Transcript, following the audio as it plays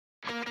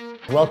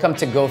Welcome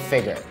to Go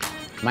Figure.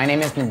 My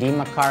name is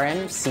Nadiem,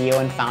 CEO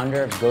and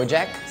founder of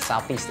GOJEK,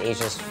 Southeast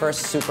Asia's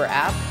first super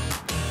app.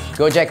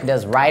 GOJEK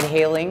does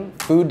ride-hailing,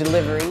 food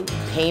delivery,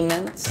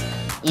 payments,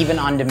 even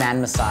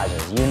on-demand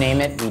massages. You name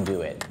it, we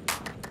do it.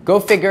 Go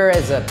Figure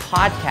is a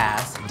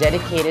podcast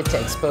dedicated to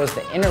expose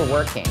the inner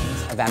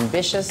workings of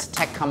ambitious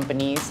tech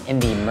companies in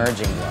the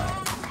emerging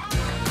world.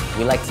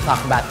 We like to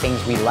talk about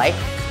things we like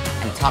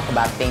and talk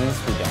about things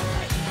we don't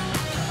like.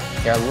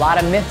 There are a lot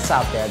of myths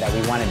out there that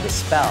we want to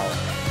dispel,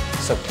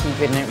 so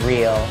keeping it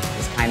real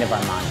is kind of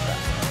our mantra.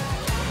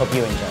 Hope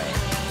you enjoy it.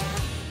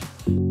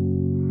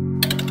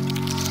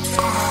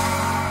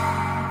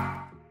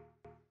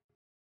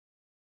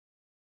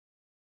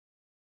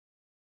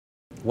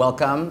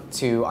 Welcome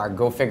to our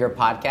Go Figure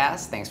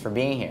podcast. Thanks for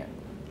being here.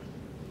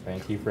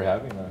 Thank you for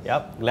having us.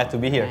 Yep, glad to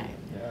be here. Right.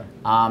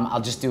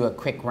 I'll just do a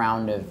quick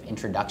round of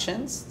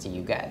introductions to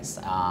you guys.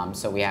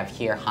 So we have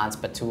here Hans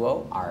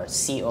Patuo, our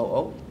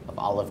COO of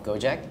all of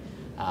GOJEK.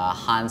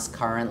 Hans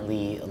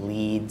currently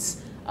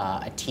leads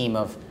a team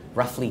of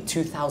roughly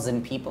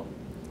 2,000 people.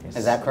 Yes.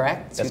 Is that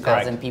correct? That's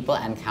 2,000 correct. people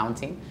and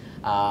counting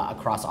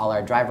across all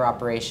our driver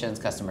operations,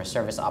 customer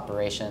service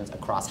operations,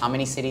 across how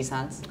many cities,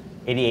 Hans?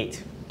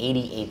 88.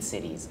 88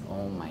 cities.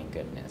 Oh my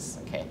goodness.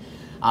 Okay.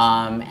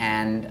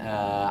 Hans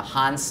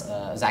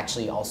is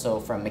actually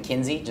also from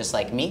McKinsey, just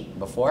like me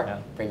before.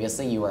 Yeah.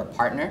 Previously, you were a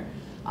partner,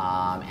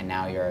 and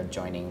now you're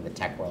joining the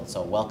tech world.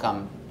 So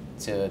welcome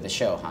to the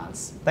show,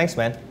 Hans. Thanks,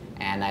 man.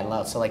 And I'd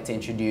also like to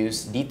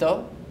introduce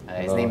Dito.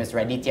 His Hello. name is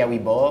Raditya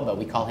Wibowo, but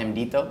we call him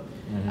Dito.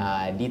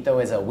 Dito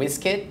is a whiz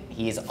kid.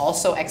 He is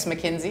also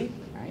ex-McKinsey.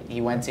 Right? He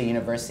went to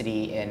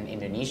university in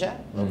Indonesia,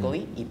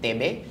 locally,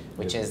 ITB,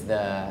 which is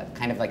the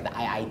kind of like the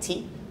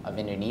IIT of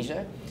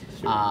Indonesia.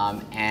 Sure.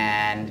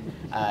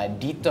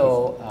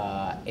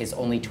 Dito is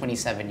only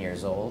 27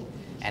 years old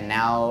and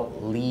now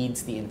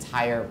leads the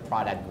entire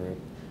product group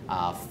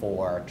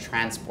for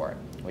transport,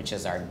 which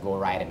is our Go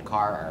Ride and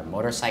Car, our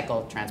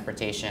motorcycle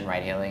transportation,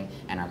 ride-hailing,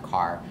 and our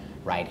car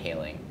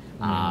ride-hailing,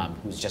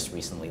 who's just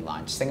recently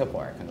launched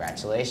Singapore.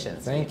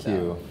 Congratulations. Thank Dito.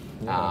 you.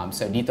 Yeah.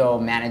 So Dito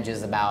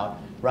manages about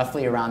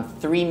roughly around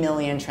 3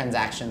 million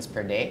transactions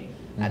per day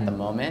at the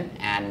moment,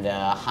 and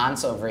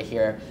Hans over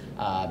here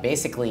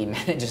basically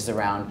manages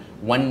around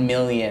 1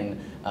 million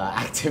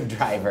active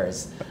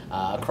drivers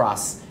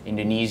across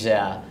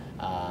Indonesia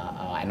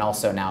and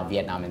also now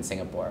Vietnam and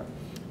Singapore.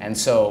 And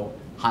so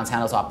Hans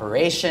handles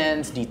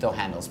operations, Dito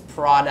handles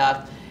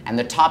product, and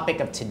the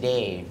topic of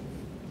today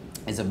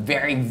is a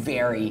very,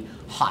 very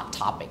hot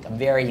topic, a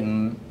very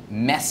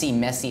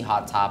messy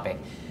hot topic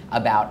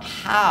about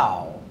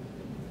how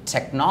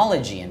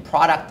technology and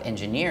product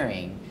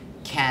engineering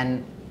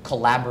can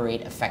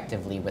collaborate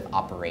effectively with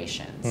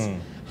operations.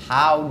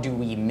 How do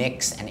we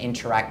mix and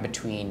interact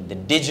between the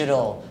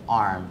digital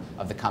arm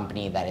of the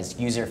company that is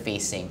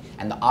user-facing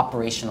and the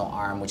operational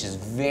arm, which is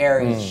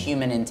very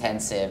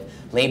human-intensive,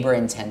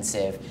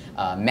 labor-intensive,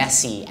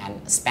 messy,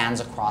 and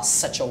spans across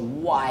such a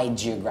wide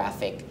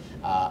geographic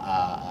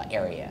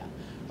area,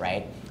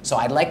 right? So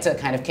I'd like to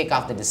kind of kick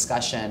off the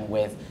discussion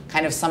with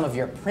kind of some of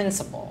your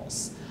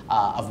principles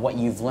of what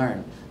you've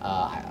learned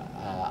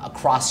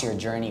across your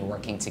journey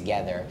working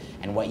together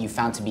and what you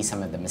found to be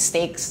some of the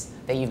mistakes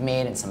that you've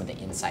made and some of the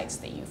insights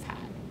that you've had.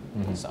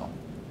 So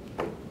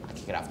I'll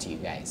kick it off to you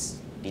guys.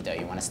 Dito,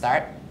 you want to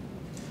start?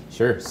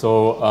 Sure.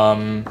 So,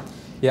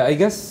 yeah, I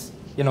guess,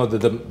 you know,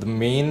 the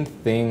main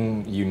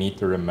thing you need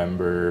to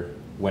remember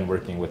when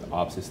working with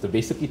ops is to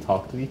basically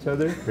talk to each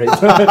other, right?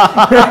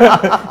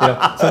 You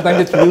know,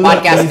 sometimes it's really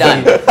Podcast easy.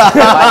 done.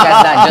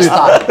 Podcast done. Just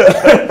talk.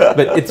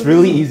 But it's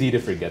really easy to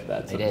forget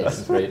that It sometimes,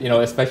 is. right? You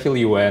know,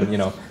 especially when, you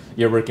know,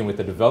 you're working with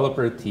a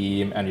developer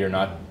team and you're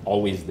not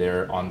always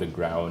there on the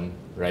ground,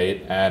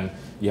 right? And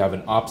you have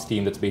an ops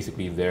team that's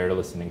basically there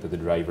listening to the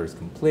drivers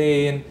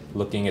complain,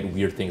 looking at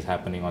weird things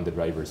happening on the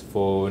driver's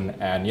phone.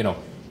 And, you know,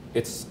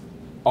 it's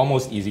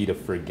almost easy to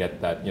forget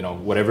that, you know,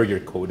 whatever you're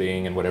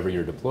coding and whatever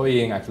you're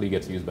deploying actually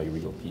gets used by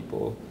real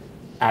people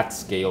at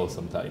scale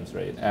sometimes,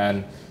 right?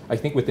 And I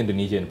think with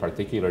Indonesia in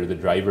particular, the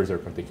drivers are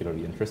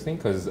particularly interesting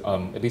because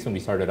at least when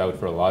we started out,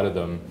 for a lot of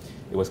them,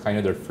 it was kind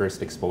of their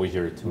first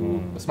exposure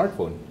to a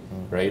smartphone,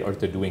 right? Or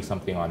to doing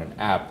something on an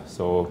app.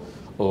 So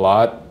a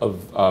lot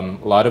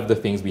of the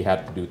things we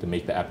had to do to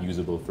make the app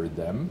usable for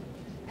them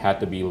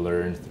had to be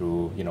learned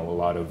through, you know, a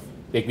lot of,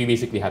 like, we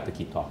basically had to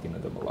keep talking to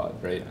them a lot,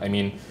 right? I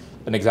mean,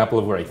 an example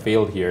of where I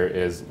failed here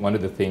is one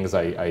of the things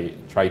I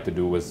tried to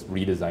do was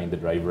redesign the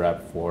driver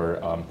app for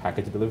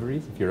package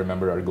deliveries. If you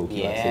remember our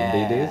Go-Same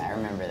Day days. I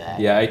remember that.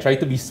 Yeah, I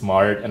tried to be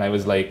smart and I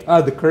was like,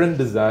 the current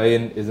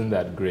design isn't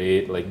that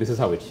great. Like, this is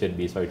how it should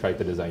be. So I tried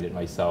to design it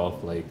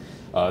myself. Like,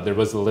 there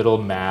was a little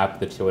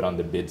map that showed on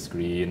the bid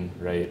screen,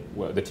 right?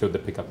 That showed the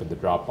pickup and the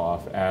drop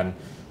off. And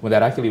when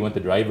that actually went to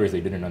drivers,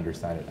 they didn't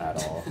understand it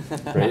at all,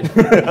 right?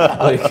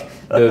 Like,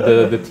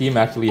 the team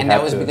actually And had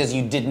that was to, because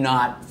you did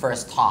not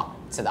first talk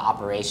to the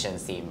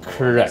operations team.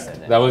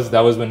 Correct. That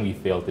was when we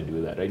failed to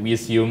do that, right? We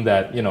assumed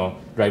that, you know,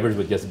 drivers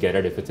would just get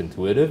it if it's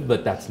intuitive,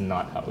 but that's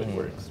not how it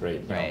works,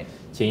 right? You know, Right.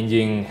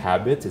 changing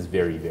habits is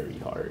very, very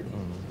hard,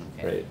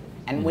 right?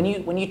 And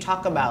when you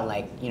talk about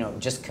like, you know,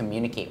 just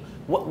communicate,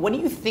 what do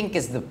you think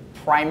is the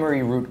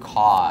primary root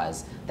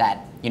cause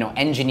that, you know,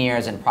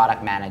 engineers and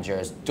product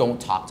managers don't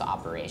talk to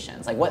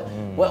operations? Like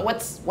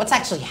what's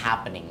actually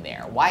happening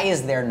there? Why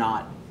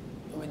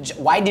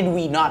did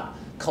we not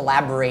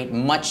collaborate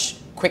much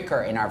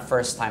quicker in our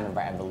first time of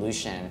our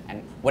evolution?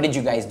 And what did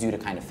you guys do to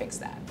kind of fix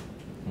that?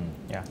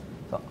 Yeah,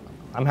 so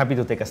I'm happy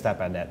to take a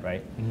step at that,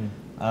 right?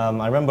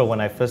 I remember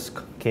when I first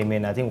came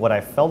in, I think what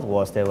I felt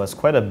was there was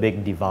quite a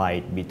big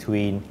divide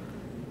between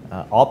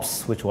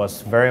ops, which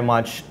was very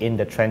much in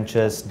the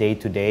trenches day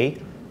to day,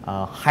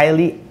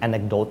 highly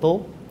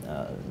anecdotal,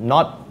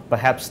 not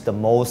perhaps the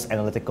most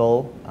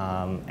analytical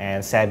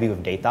and savvy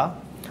with data,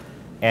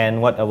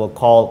 and what I will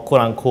call,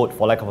 quote unquote,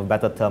 for lack of a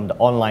better term, the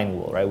online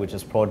world, right, which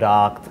is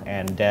product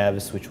and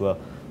devs, which were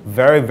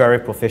very, very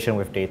proficient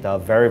with data,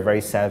 very,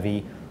 very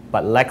savvy,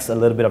 but lacks a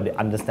little bit of the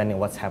understanding of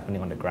what's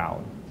happening on the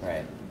ground.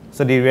 Right.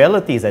 So the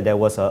reality is that there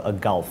was a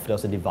gulf, there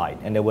was a divide,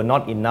 and there were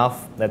not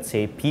enough, let's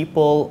say,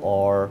 people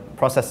or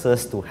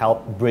processes to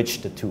help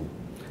bridge the two.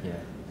 Yeah.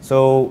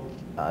 So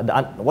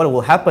what will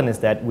happen is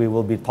that we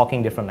will be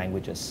talking different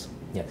languages.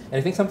 Yeah, and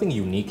I think something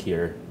unique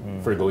here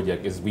for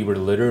GOJEK is we were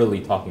literally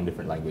talking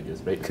different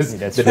languages, right? Because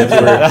that's the true.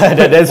 devs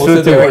were That's true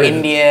too. There were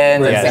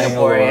Indians, and Yes.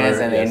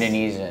 Singaporeans, and Yes.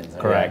 Indonesians.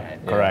 Correct,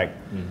 Right. correct.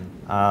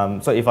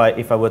 So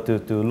if I were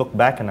to look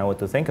back and I were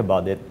to think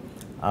about it,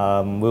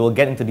 we will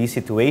get into these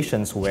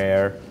situations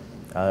where,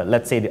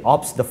 let's say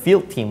the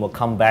field team will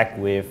come back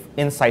with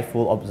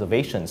insightful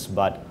observations,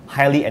 but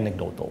highly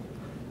anecdotal,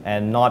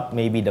 and not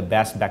maybe the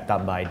best backed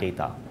up by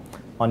data.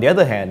 On the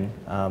other hand,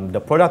 the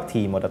product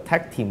team or the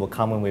tech team will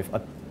come in with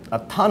a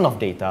ton of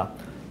data,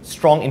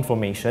 strong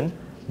information,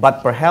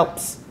 but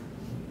perhaps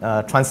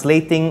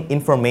translating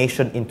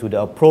information into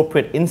the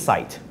appropriate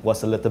insight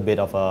was a little bit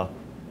of a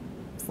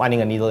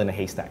finding a needle in a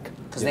haystack.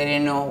 Because they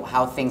didn't know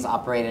how things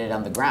operated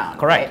on the ground.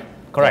 Correct,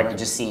 right? correct. They were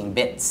just seeing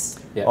bits.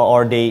 Yeah.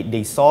 Or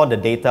they saw the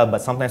data,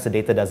 but sometimes the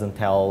data doesn't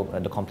tell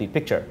the complete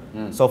picture.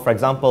 So for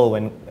example,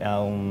 when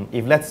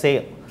if let's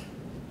say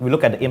we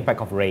look at the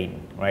impact of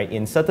rain, right?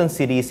 In certain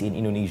cities in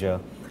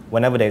Indonesia,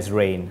 whenever there's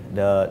rain,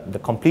 the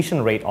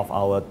completion rate of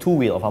our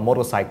two-wheel, of our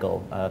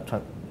motorcycle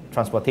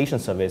transportation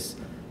service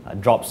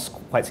drops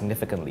quite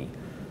significantly.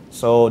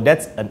 So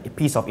that's a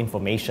piece of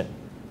information.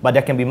 But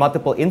there can be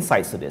multiple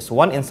insights to this.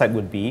 One insight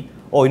would be,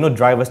 oh, you know,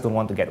 drivers don't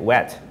want to get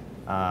wet.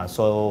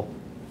 So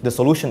the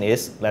solution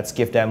is, let's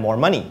give them more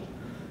money.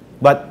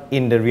 But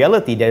in the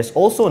reality, there's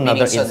also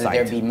another Meaning so insight.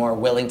 that they'd be more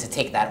willing to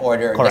take that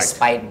order Correct.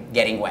 despite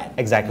getting wet.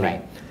 Exactly.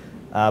 Right.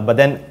 But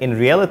then in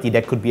reality,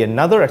 there could be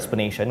another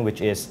explanation,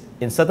 which is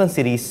in certain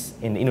cities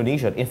in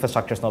Indonesia, the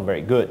infrastructure is not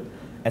very good.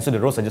 And so the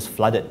roads are just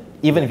flooded.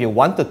 Even if you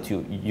wanted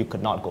to, you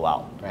could not go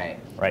out. Right.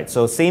 Right.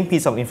 So same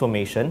piece of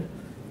information,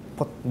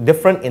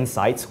 different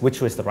insights,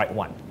 which was the right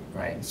one.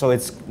 Right. So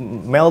it's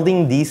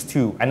melding these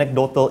two,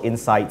 anecdotal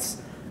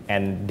insights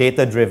and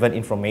data-driven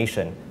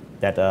information,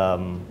 that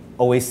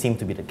always seem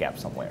to be the gap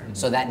somewhere.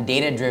 So that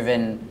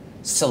data-driven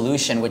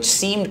solution, which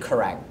seemed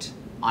correct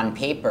on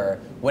paper,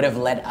 would have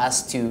led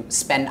us to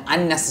spend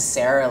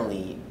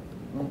unnecessarily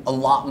a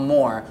lot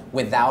more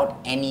without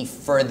any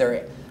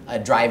further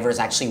drivers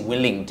actually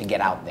willing to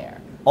get out there.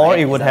 Or right?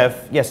 it would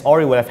have, yes,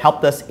 or it would have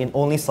helped us in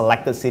only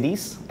selected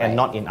cities and Right.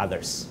 not in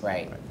others.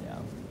 Right. Yeah.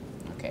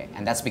 Okay,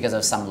 and that's because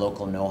of some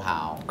local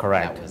know-how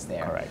Correct. that was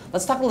there. Correct.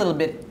 Let's talk a little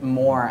bit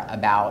more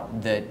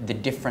about the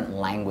different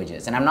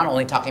languages. And I'm not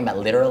only talking about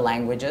literal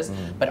languages,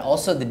 but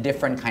also the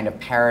different kind of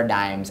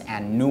paradigms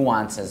and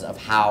nuances of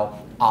how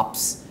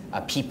ops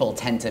people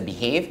tend to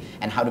behave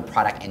and how do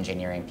product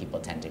engineering people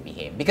tend to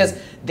behave. Because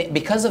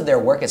because of their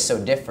work is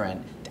so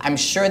different, I'm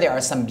sure there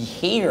are some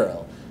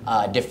behavioral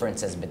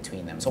differences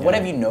between them. So what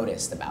have you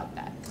noticed about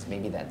that? Because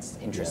maybe that's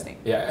interesting.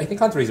 Yeah, I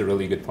think Hans raised a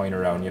really good point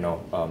around, you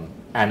know,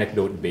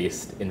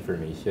 anecdote-based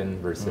information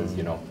versus,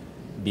 you know,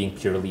 being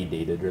purely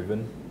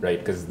data-driven, right?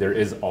 Because there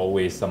is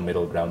always some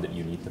middle ground that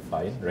you need to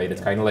find, right?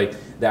 It's kind of like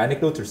the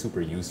anecdotes are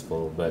super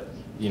useful, but,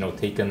 you know,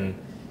 taken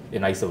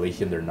in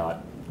isolation, they're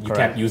not. You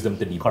Correct. can't use them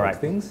to debug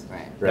Correct. things,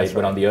 Right. right?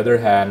 But on the other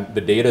hand,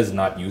 the data is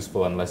not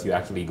useful unless you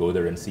actually go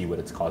there and see what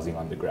it's causing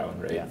on the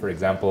ground, right? Yeah. For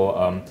example,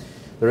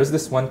 there was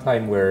this one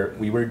time where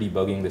we were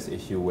debugging this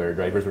issue where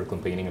drivers were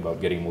complaining about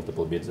getting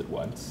multiple bids at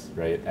once,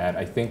 right? And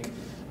I think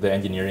the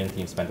engineering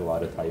team spent a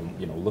lot of time,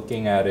 you know,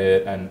 looking at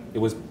it, and it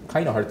was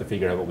kind of hard to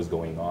figure out what was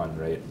going on,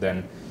 right?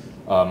 Then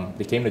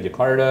they came to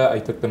Jakarta. I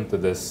took them to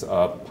this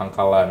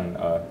pangkalan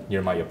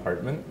near my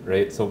apartment,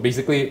 right? So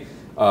basically,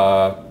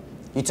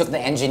 You took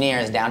the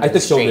engineers down to I the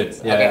took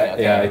streets.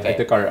 Shobit. Yeah, I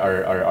took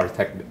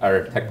our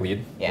tech lead.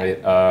 Yeah.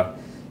 Right?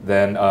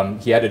 Then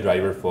he had a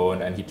driver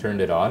phone and he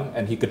turned it on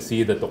and he could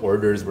see that the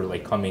orders were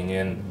like coming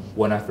in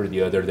one after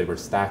the other. They were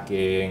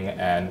stacking,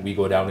 and we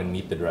go down and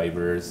meet the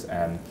drivers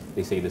and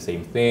they say the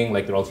same thing.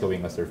 Like they're all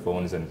showing us their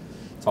phones and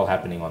it's all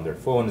happening on their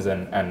phones,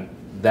 and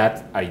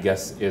that I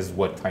guess is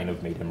what kind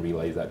of made him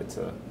realize that it's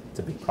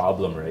a big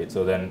problem, right?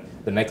 So then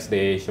the next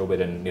day,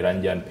 Shobit and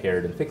Niranjan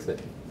paired and fixed it.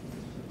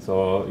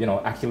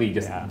 So, actually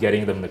just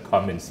getting them to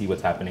come and see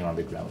what's happening on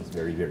the ground is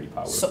very, very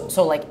powerful.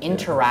 So like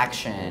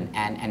interaction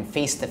and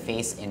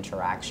face-to-face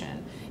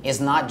interaction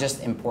is not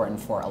just important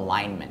for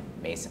alignment,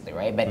 basically,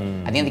 right? But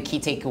I think the key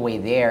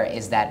takeaway there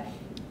is that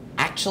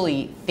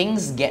actually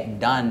things get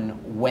done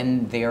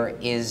when there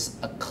is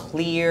a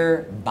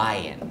clear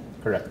buy-in.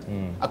 Correct.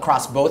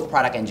 Across both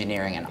product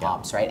engineering and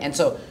ops, right? And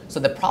so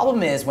the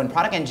problem is when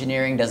product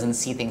engineering doesn't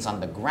see things on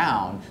the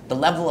ground, the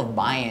level of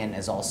buy-in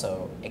is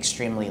also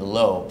extremely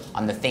low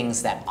on the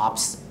things that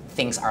ops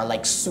thinks are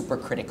like super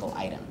critical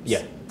items.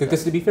 Yeah,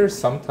 because to be fair,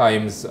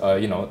 sometimes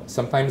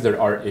sometimes there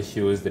are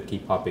issues that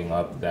keep popping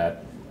up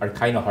that are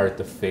kind of hard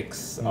to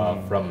fix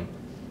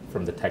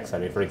from the tech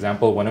side. For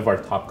example, one of our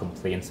top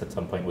complaints at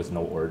some point was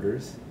no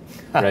orders,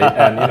 right?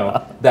 And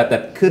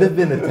that could have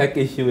been a tech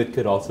issue. It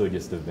could also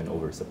just have been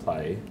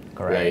oversupply,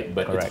 right?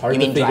 But it's hard to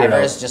figure out. You mean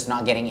drivers just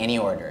not getting any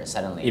orders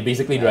suddenly?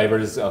 Basically,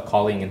 drivers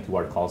calling into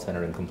our call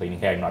center and complaining,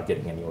 "Hey, I'm not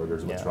getting any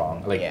orders. What's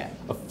wrong?"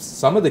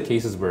 Some of the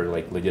cases were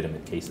like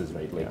legitimate cases,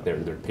 right? Like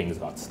their pings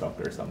got stuck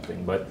or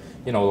something. But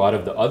a lot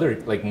of the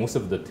other, like most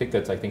of the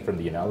tickets, I think from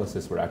the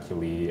analysis were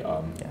actually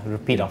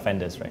repeat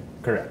offenders, right?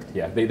 Correct.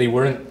 Yeah, they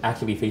weren't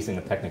actually facing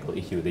a technical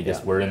issue. They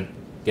just weren't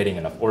getting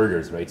enough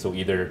orders, right? So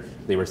either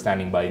they were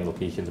standing by in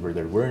locations where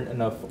there weren't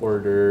enough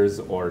orders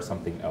or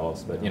something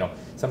else. But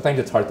sometimes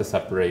it's hard to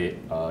separate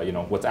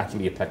what's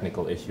actually a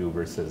technical issue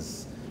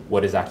versus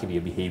what is actually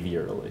a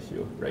behavioral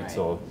issue, right?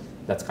 So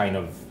that's kind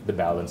of the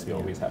balance we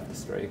always have to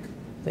strike.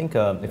 I think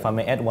if I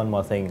may add one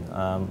more thing,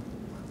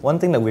 one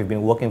thing that we've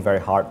been working very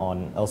hard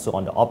on also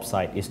on the ops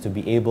side is to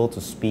be able to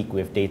speak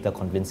with data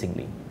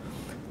convincingly.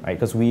 Right,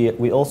 because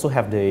we also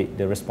have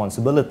the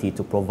responsibility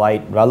to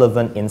provide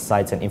relevant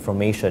insights and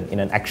information in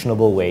an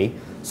actionable way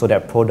so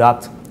that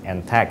product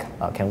and tech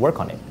can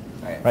work on it.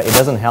 Right? It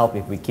doesn't help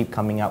if we keep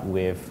coming up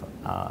with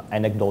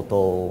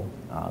anecdotal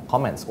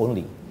comments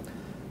only.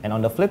 And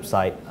on the flip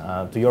side,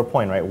 to your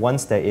point, right,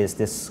 once there is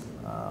this,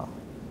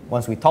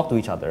 once we talk to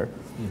each other,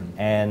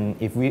 and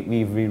if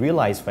we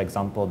realize, for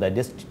example, that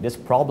this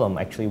problem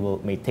actually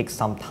may take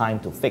some time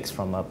to fix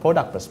from a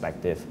product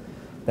perspective,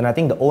 then I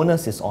think the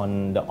onus is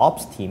on the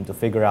ops team to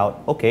figure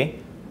out, okay,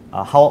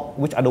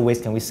 which other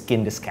ways can we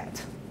skin this cat,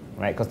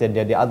 right? Because there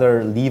are the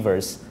other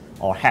levers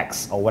or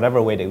hacks or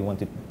whatever way that we want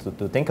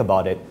to think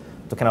about it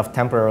to kind of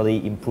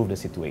temporarily improve the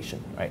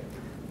situation, right?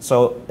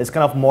 So it's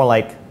kind of more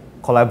like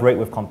collaborate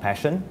with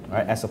compassion,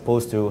 right? As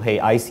opposed to,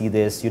 hey, I see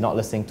this, you're not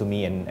listening to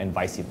me, and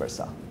vice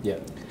versa. Yeah.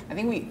 I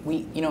think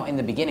we in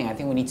the beginning, I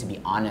think we need to be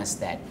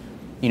honest that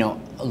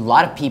a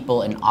lot of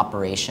people in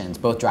operations,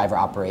 both driver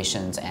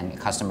operations and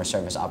customer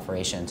service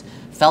operations,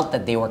 felt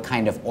that they were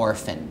kind of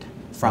orphaned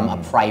from a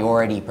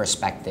priority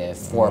perspective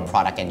for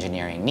product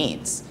engineering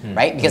needs,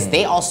 right? Because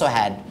they also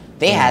had,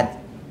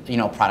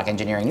 product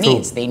engineering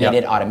needs. They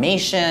needed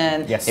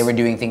automation, they were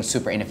doing things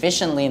super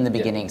inefficiently in the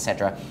beginning,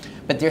 etc.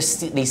 But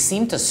they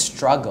seem to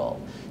struggle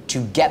to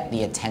get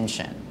the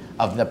attention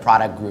of the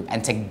product group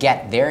and to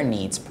get their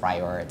needs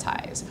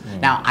prioritized.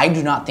 Now, I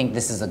do not think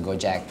this is a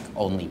GOJEK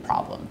only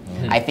problem.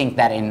 I think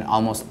that in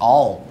almost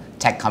all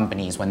tech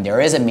companies, when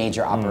there is a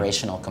major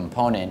operational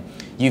component,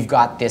 you've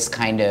got this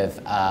kind of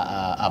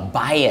a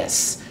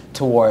bias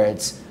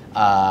towards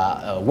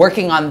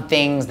working on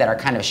things that are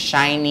kind of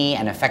shiny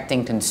and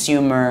affecting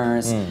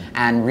consumers,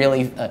 and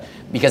really,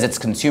 because it's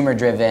consumer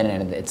driven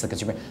and it's the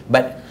consumer,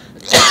 but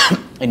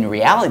in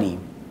reality,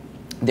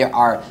 there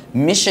are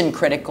mission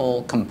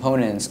critical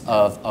components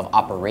of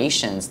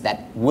operations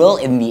that will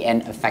in the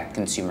end affect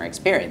consumer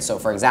experience. So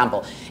for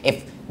example,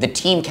 if the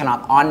team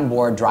cannot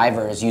onboard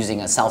drivers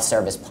using a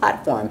self-service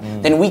platform,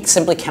 then we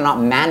simply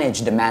cannot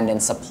manage demand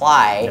and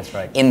supply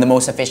in the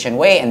most efficient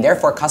way, and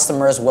therefore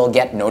customers will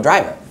get no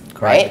driver,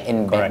 right?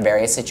 In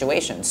various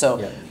situations.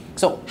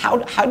 So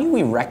how do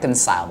we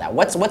reconcile that?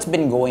 What's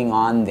been going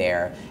on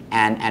there,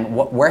 and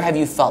where have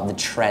you felt the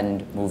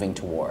trend moving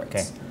towards?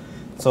 Okay.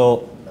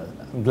 So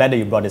I'm glad that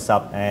you brought this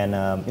up, and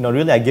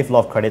really I give a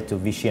lot of credit to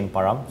Vishy and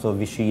Param. So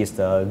Vishy is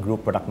the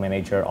group product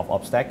manager of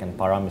OpsTech, and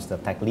Param is the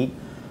tech lead.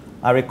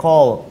 I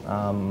recall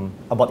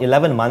about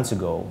 11 months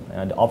ago,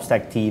 the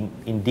OpsTech team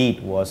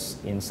indeed was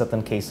in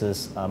certain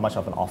cases much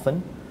of an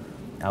orphan.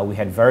 We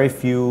had very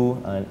few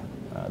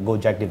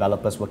GO-JEK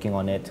developers working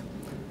on it,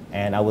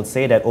 and I would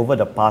say that over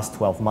the past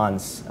 12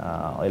 months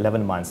or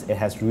 11 months, it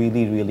has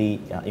really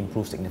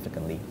improved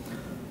significantly.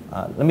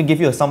 Let me give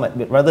you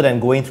rather than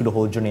going through the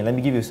whole journey, let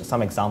me give you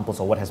some examples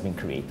of what has been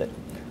created.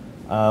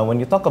 When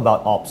you talk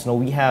about ops,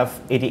 we have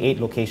 88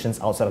 locations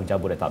outside of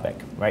Jabodetabek,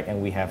 right?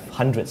 And we have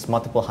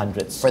multiple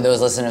hundreds. For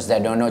those listeners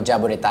that don't know,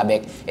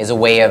 Jabodetabek is a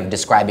way of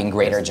describing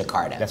Greater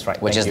Jakarta. That's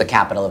right. Which is the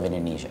capital of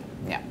Indonesia.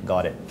 Yeah.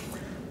 Got it.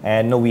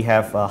 And we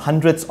have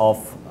hundreds of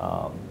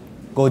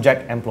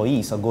GO-JEK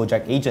employees or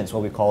GO-JEK agents,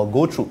 what we call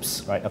Go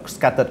troops, right?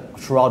 Scattered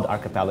throughout the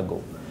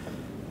archipelago.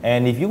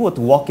 And if you were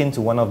to walk into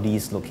one of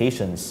these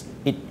locations,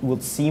 it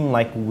would seem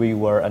like we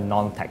were a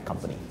non-tech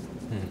company,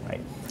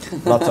 right?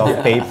 Lots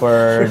of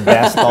paper,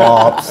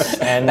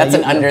 desktops, and that's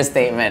an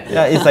understatement.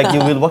 Yeah, it's like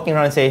you'll be walking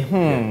around and say,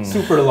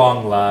 super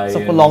long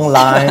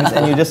lines,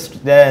 and you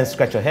just there and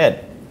scratch your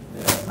head.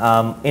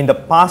 in the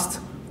past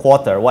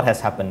quarter, what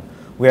has happened?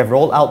 We have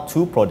rolled out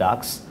 2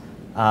 products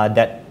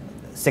that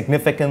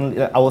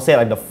significantly, I will say,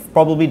 like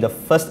probably the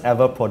first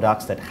ever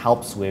products that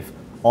helps with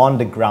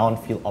on-the-ground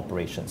field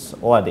operations.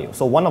 What are they?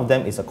 So one of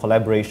them is a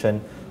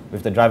collaboration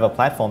with the driver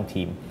platform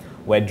team,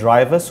 where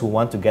drivers who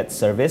want to get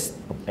service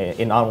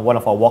in one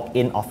of our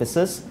walk-in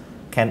offices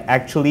can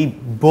actually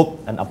book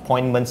an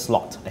appointment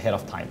slot ahead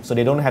of time. So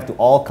they don't have to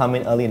all come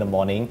in early in the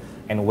morning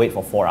and wait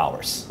for 4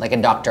 hours. Like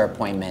a doctor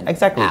appointment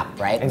Exactly. app,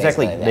 right?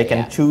 Exactly. Basically They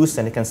can choose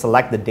and they can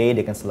select the day,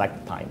 they can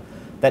select the time.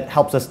 That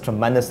helps us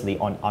tremendously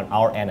on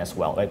our end as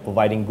well, right?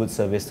 Providing good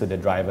service to the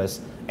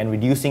drivers and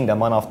reducing the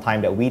amount of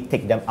time that we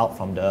take them out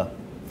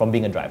from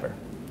being a driver.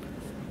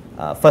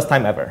 First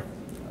time ever.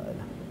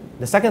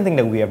 The second thing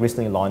that we have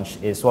recently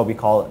launched is what we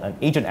call an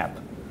agent app.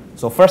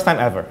 So first time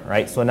ever,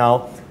 right? So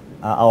now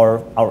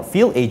our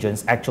field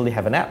agents actually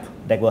have an app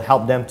that will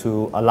help them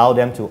to allow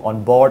them to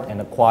onboard and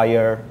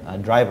acquire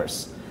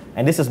drivers.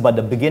 And this is but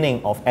the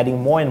beginning of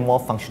adding more and more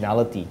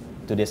functionality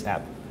to this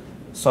app.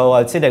 So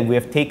I'd say that we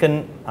have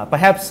taken,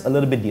 perhaps a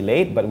little bit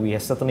delayed, but we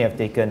certainly have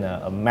taken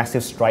a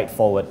massive stride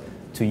forward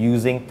to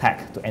using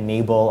tech to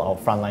enable our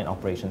frontline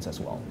operations as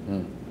well.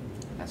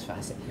 That's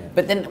fascinating. Yeah.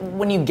 But then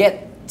when you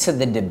get to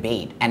the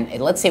debate, and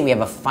let's say we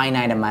have a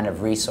finite amount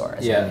of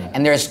resource,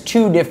 and there's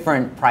 2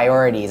 different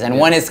priorities, and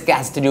one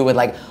has to do with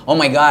like, oh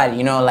my God,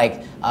 you know,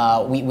 like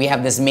we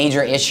have this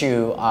major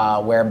issue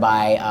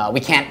whereby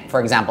we can't,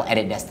 for example,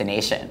 edit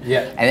destination,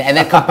 and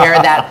then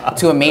compare that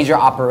to a major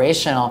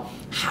operational.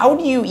 How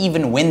do you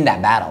even win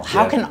that battle?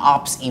 How can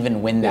ops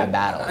even win that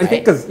battle? Right? I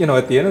think because, you know,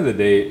 at the end of the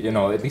day, you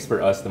know, at least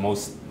for us, the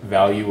most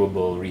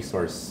valuable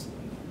resource,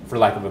 for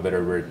lack of a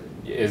better word,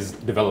 is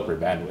developer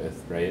bandwidth,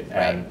 right?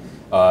 And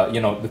you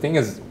know, the thing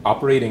is,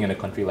 operating in a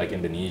country like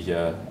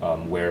Indonesia,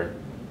 where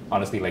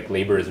honestly, like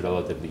labor is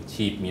relatively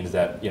cheap, means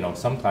that, you know,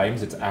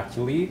 sometimes it's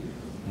actually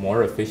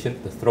more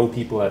efficient to throw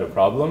people at a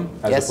problem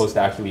as opposed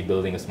to actually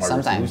building a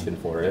smarter solution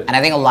for it. And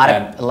I think a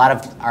lot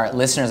of our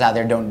listeners out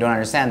there don't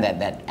understand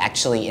that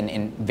actually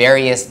in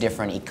various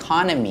different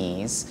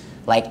economies,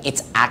 like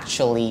it's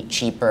actually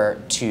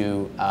cheaper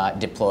to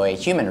deploy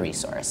human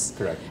resource,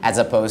 as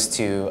opposed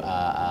to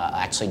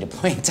actually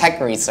deploying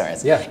tech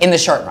resource. In the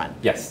short run.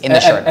 In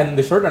the short run. And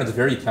the short run, it's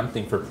very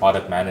tempting for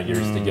product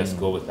managers to just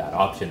go with that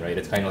option, right?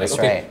 It's kind of like,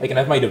 okay, I can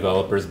have my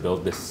developers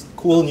build this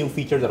cool new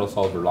feature that'll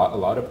solve a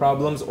lot of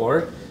problems,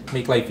 or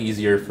make life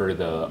easier for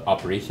the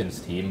operations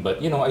team.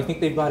 But you know, I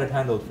think they've got it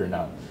handled for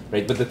now,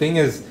 right? But the thing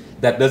is,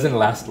 that doesn't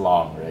last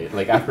long, right?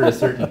 Like after a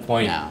certain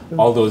point,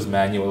 all those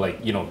manual,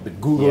 like, you know, the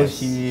Google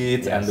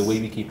Sheets and the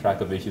way we keep track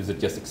of issues, it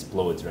just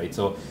explodes, right?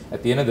 So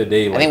at the end of the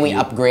day, like, I think we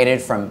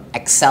upgraded from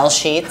Excel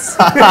sheets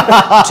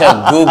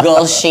to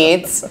Google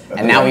Sheets,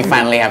 and now we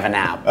finally have an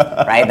app,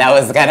 right? That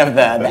was kind of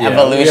the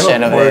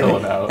evolution of it.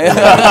 Now.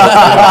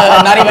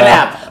 Not even an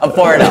app, a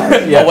portal,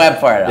 a web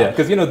portal. Yeah,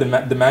 because you know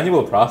the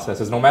manual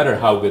processes, no matter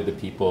how good the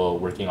people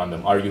working on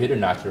them are, you hit a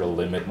natural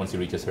limit once you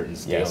reach a certain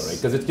scale, right?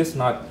 Because it's just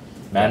not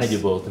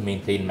manageable to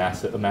maintain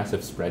a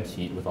massive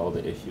spreadsheet with all the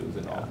issues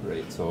and all,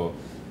 right? So,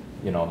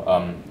 you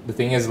know, the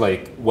thing is,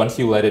 like, once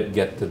you let it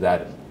get to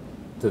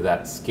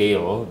that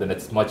scale, then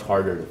it's much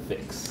harder to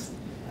fix,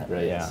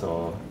 right?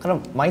 So, kind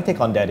of my take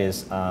on that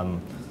is,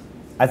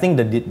 I think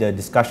the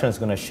discussion is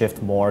going to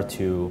shift more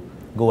to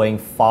going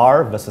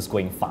far versus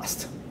going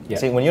fast.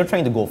 See, when you're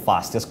trying to go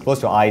fast, just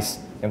close your eyes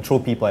and throw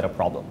people at a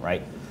problem,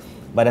 right?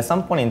 But at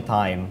some point in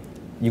time,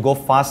 you go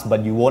fast,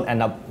 but you won't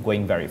end up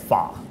going very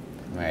far.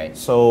 Right.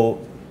 So,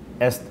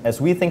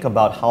 as we think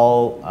about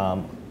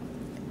how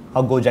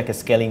GOJEK is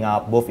scaling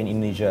up, both in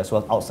Indonesia as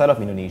well as outside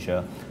of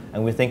Indonesia,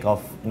 and we think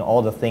of, you know,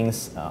 all the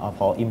things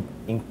of our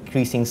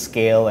increasing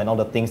scale and all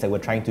the things that we're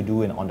trying to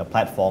do on the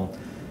platform,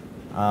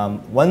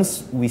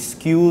 once we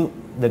skew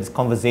this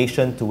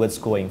conversation towards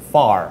going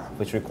far,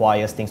 which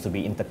requires things to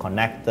be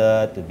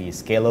interconnected, to be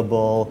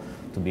scalable,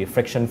 to be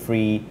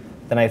friction-free,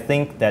 then I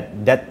think that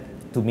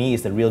to me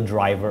is the real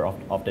driver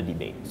of the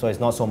debate. So it's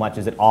not so much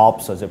is it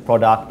ops or is it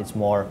product, it's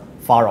more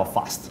far or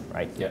fast,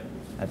 right? Yeah,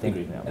 I think.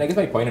 And I guess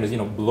my point is, you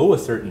know, below a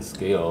certain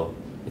scale,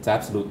 it's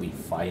absolutely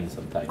fine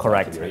sometimes.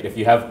 Correct. Actually, right? If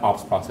you have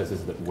ops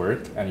processes that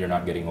work and you're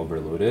not getting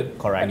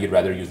overloaded, and you'd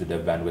rather use the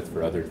dev bandwidth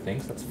for other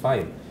things, that's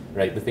fine,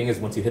 right? The thing is,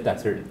 once you hit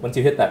that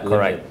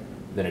limit,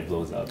 then it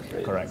blows up,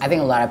 right? I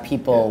think a lot of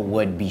people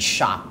would be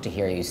shocked to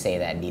hear you say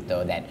that,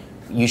 Dito, that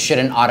you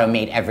shouldn't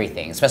automate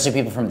everything, especially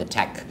people from the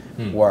tech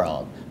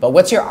world. But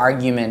what's your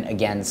argument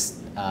against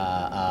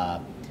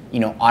you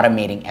know,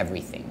 automating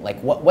everything? Like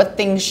what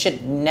things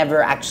should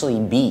never actually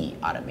be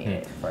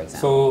automated, for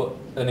example?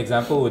 So an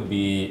example would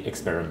be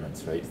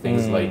experiments, right?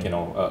 Things like, you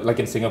know, like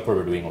in Singapore,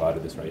 we're doing a lot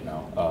of this right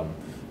now.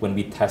 When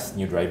we test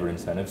new driver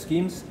incentive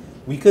schemes,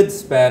 we could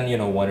spend, you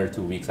know, 1 or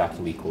 2 weeks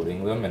actually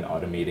coding them and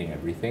automating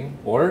everything.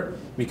 Or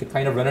we could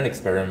kind of run an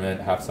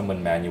experiment, have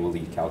someone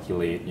manually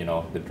calculate, you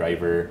know, the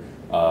driver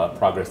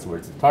progress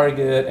towards the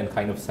target and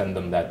kind of send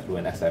them that through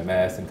an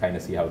SMS and kind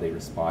of see how they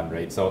respond,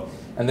 right? So,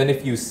 and then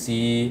if you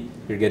see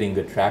you're getting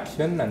good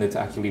traction and it's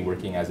actually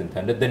working as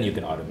intended, then you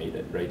can automate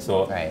it, right?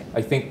 So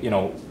I think,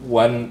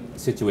 one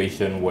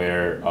situation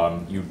where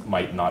you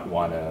might not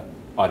want to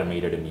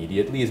automate it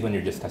immediately is when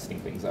you're just testing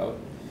things out,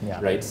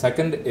 right?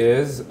 Second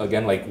is,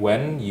 again, like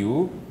when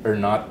you are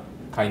not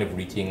kind of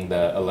reaching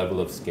a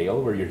level of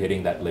scale where you're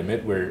hitting that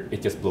limit where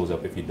it just blows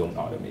up if you don't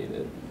automate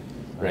it.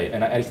 Right,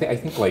 and I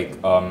think like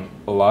a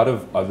lot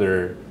of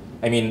other,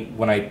 I mean,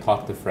 when I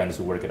talk to friends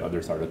who work at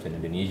other startups in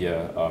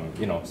Indonesia,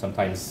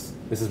 sometimes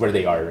this is where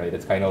they are, right?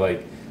 It's kind of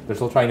like they're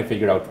still trying to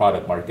figure out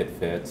product market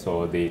fit,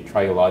 so they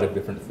try a lot of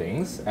different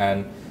things,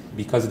 and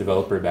because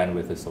developer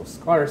bandwidth is so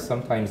scarce,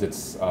 sometimes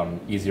it's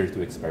easier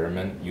to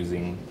experiment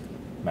using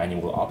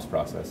manual ops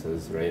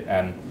processes, right?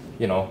 And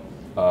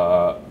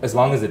as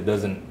long as it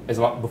doesn't,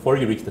 before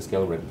you reach the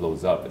scale where it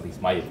blows up, at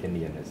least my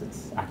opinion is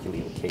it's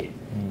actually okay,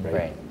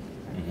 right?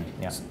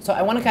 Yeah. So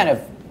I want to kind of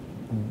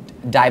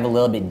dive a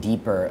little bit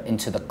deeper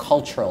into the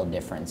cultural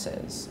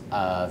differences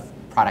of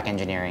product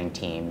engineering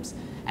teams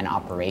and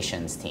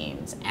operations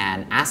teams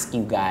and ask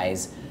you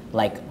guys,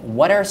 like,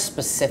 what are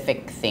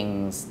specific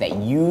things that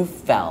you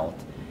felt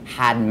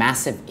had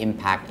massive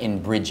impact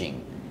in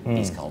bridging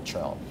these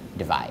cultural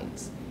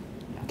divides?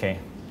 Okay.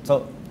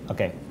 So,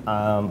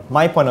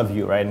 my point of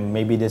view, right, and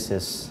maybe this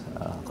is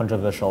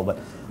controversial, but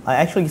I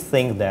actually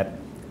think that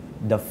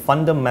the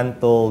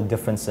fundamental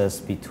differences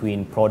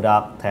between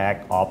product,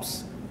 tech,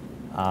 ops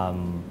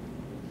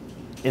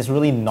is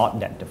really not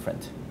that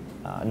different.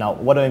 Now,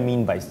 what do I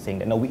mean by saying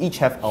that? Now, we each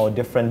have our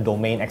different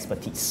domain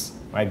expertise,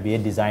 right? Be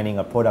it designing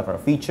a product or a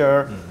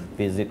feature,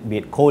 be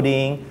it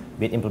coding,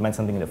 be it implement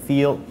something in the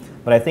field.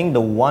 But I think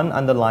the one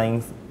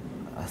underlying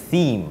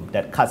theme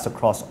that cuts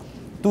across,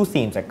 two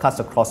themes that cuts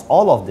across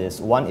all of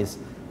this, one is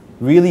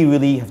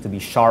really have to be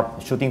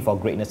sharp, shooting for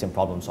greatness in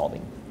problem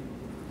solving.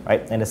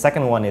 Right? And the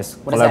second one is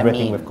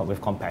collaborating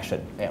with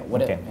compassion.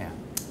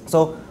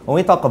 So when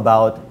we talk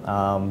about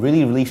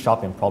really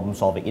sharp in problem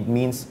solving, it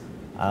means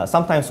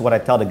sometimes what I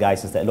tell the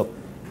guys is that, look,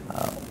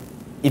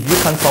 if you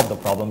can't solve the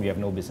problem, you have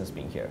no business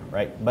being here,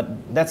 right?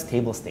 But that's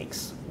table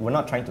stakes. We're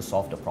not trying to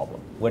solve the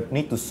problem. We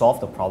need to solve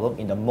the problem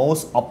in the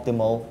most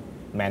optimal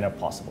manner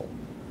possible.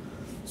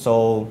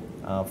 So,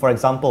 for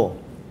example,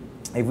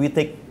 if we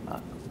take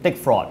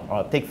fraud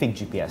or take fake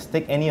GPS,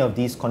 take any of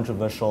these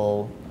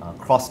controversial,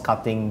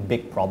 cross-cutting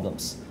big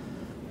problems.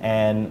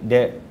 And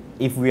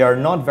if we are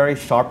not very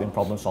sharp in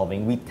problem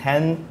solving, we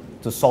tend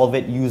to solve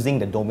it using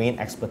the domain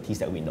expertise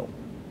that we know,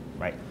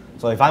 right?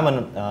 So if I'm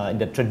in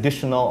the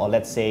traditional, or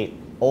let's say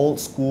old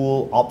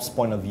school ops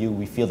point of view,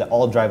 we feel that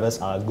all drivers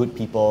are good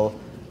people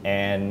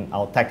and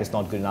our tech is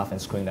not good enough and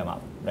screwing them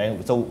up,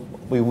 right? So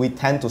we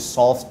tend to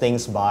solve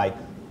things by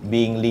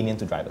being lenient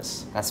to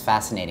drivers. That's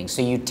fascinating.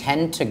 So you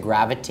tend to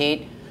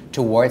gravitate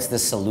towards the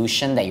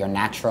solution that your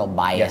natural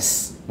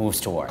bias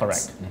moves towards.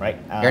 Correct, right?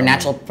 Your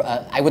natural,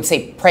 I would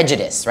say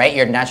prejudice, right?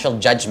 Your natural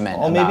judgment.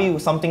 Or maybe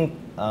something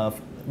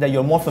that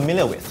you're more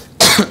familiar with,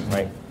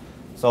 right?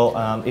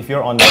 So if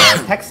you're on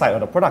the tech side or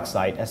the product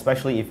side,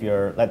 especially if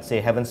you're, let's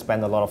say, haven't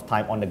spent a lot of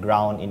time on the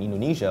ground in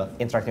Indonesia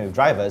interacting with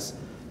drivers,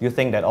 you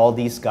think that all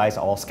these guys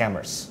are all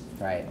scammers,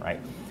 right?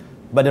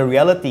 But the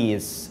reality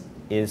is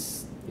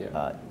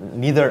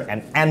neither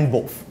and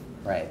both.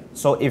 Right.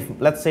 So if,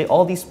 let's say,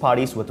 all these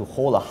parties were to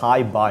hold a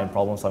high bar in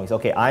problem solving, say,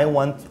 okay, I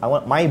want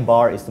my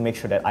bar is to make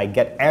sure that I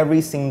get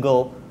every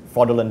single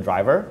fraudulent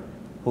driver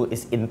who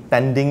is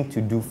intending to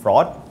do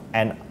fraud,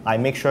 and I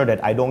make sure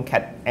that I don't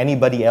catch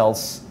anybody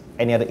else,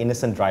 any other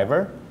innocent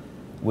driver,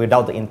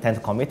 without the intent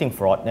of committing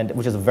fraud,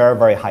 which is a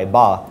very high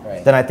bar.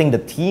 Then I think the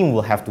team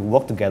will have to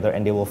work together,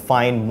 and they will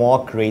find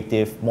more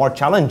creative, more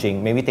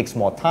challenging, maybe it takes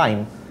more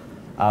time,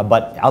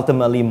 but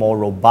ultimately more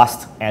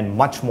robust and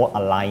much more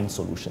aligned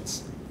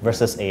solutions.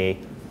 Versus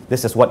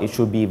this is what it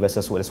should be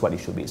versus what is what it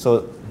should be.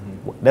 So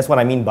that's what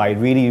I mean by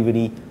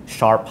really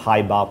sharp,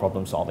 high bar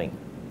problem solving.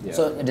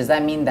 So does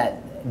that mean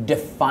that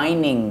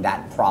defining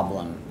that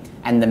problem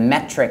and the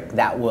metric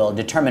that will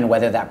determine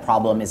whether that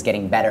problem is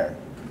getting better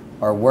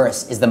or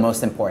worse is the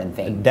most important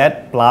thing?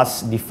 That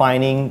plus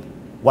defining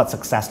what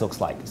success looks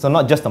like. So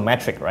not just a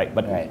metric, right?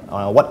 But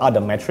what are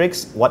the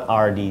metrics? What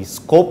are the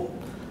scope?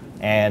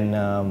 And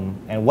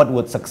what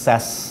would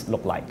success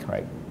look like,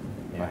 right?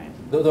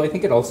 Though I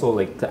think it also,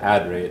 like, to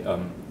add, right,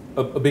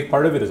 a big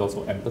part of it is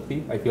also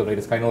empathy. I feel, right,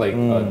 it's kind of like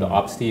the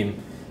ops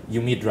team,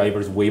 you meet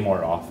drivers way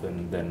more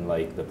often than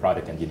like the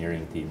product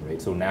engineering team,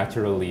 right? So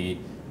naturally,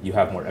 you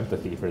have more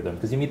empathy for them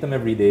because you meet them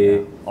every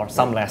day. Or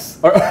some less.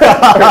 It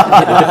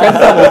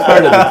depends on which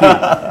part of the team,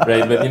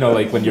 right? But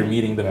like when you're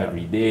meeting them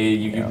every day,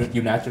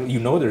 you naturally,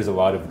 there's a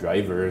lot of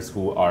drivers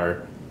who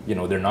are, they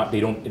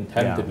don't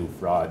intend to do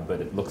fraud, but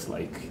it looks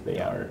like they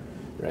are,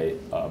 right?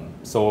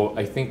 So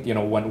I think,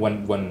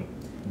 one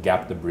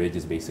gap to bridge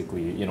is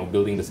basically,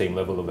 building the same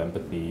level of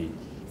empathy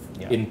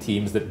in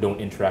teams that don't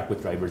interact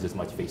with drivers as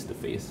much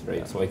face-to-face,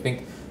 right? So I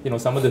think,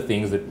 some of the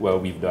things that,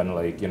 we've done,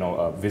 like,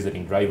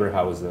 visiting driver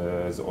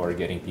houses or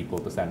getting people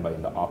to stand by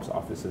in the ops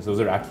offices, those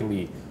are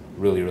actually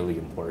really, really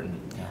important.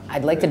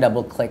 I'd like to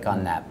double click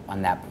on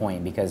that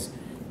point, because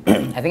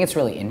I think it's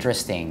really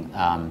interesting.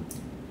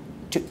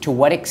 To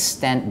what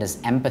extent does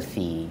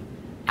empathy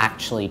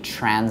actually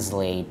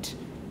translate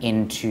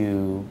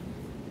into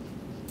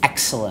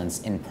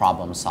excellence in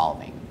problem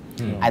solving?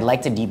 I'd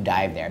like to deep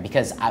dive there,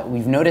 because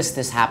we've noticed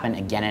this happen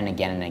again and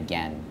again and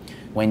again.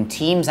 When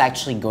teams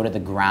actually go to the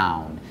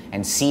ground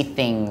and see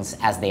things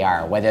as they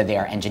are, whether they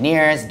are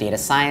engineers, data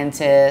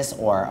scientists,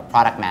 or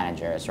product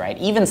managers, right?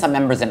 Even some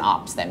members in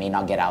ops that may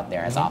not get out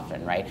there as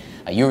often, right?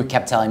 You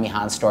kept telling me,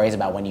 Hans, stories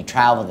about when you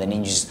traveled and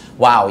you just,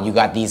 wow, you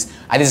got these,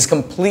 this is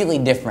completely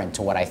different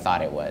to what I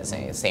thought it was.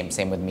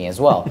 Same with me as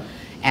well.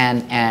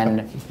 And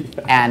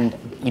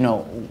you know,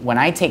 when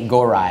I take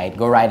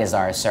GoRide is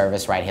our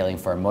service ride hailing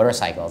for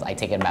motorcycles. I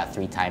take it about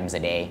 3 times a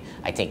day.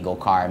 I take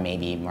GoCar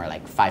maybe more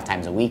like 5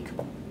 times a week,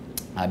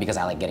 because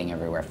I like getting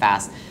everywhere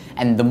fast.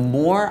 And the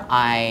more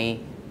I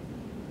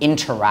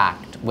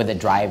interact with the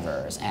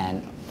drivers,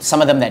 and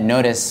some of them that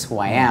notice who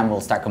I am will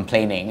start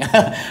complaining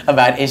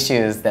about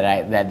issues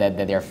that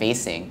they're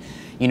facing.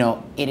 You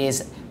know, it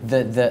is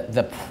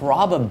the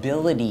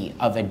probability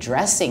of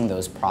addressing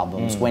those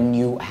problems when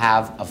you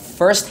have a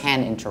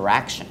first-hand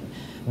interaction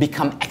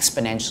become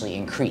exponentially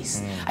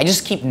increased. I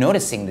just keep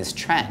noticing this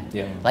trend.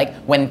 Like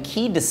when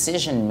key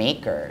decision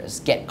makers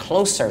get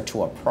closer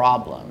to a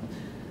problem,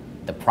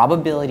 the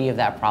probability of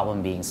that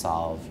problem being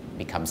solved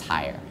becomes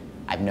higher.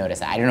 I've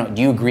noticed that. I don't know,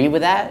 do you agree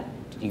with that?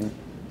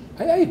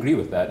 I agree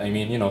with that. I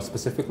mean, you know,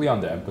 specifically on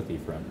the empathy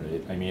front,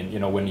 right? I mean, you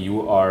know, when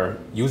you are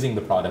using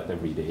the product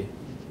every day,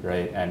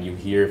 right, and you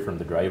hear from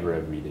the driver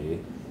every day,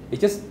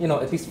 it just, you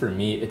know, at least for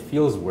me, it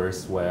feels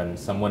worse when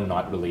someone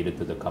not related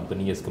to the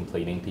company is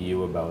complaining to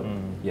you about,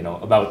 you know,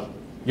 about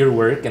your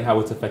work and how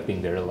it's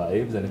affecting their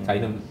lives, and it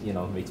kind of, you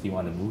know, makes me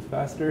want to move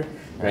faster,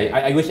 right?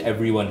 I wish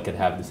everyone could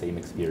have the same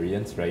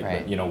experience, right?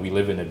 But, you know, we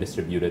live in a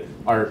distributed,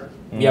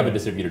 we have a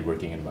distributed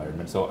working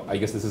environment, so I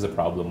guess this is a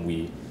problem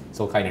we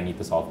still kind of need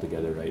to solve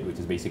together, right? Which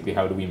is basically,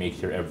 how do we make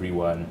sure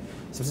everyone,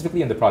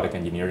 specifically in the product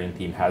engineering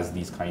team, has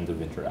these kinds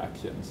of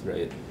interactions,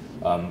 right?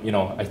 You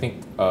know, I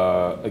think,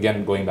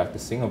 again, going back to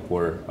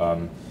Singapore,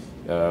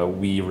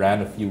 we ran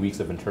a few weeks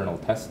of internal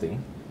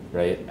testing,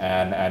 right?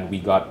 And we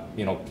got,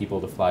 you know, people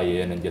to fly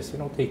in and just, you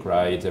know, take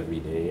rides every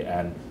day.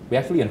 And we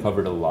actually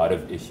uncovered a lot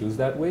of issues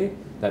that way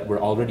that were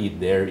already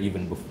there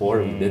even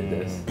before we did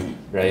this,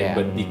 right?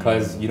 But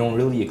because you don't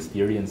really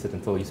experience it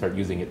until you start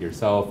using it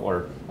yourself,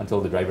 or until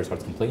the driver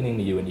starts complaining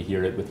to you and you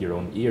hear it with your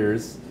own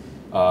ears,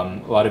 a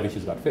lot of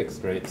issues got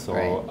fixed, right?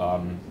 So,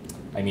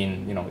 I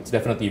mean, you know, it's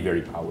definitely a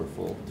very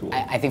powerful tool.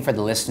 I think for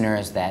the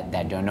listeners that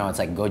don't know, it's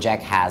like GOJEK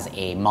has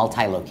a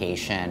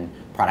multi-location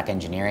product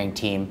engineering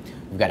team.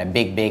 We've got a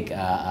big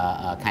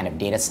kind of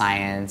data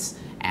science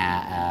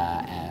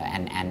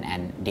and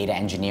data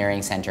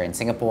engineering center in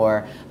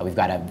Singapore. We've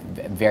got a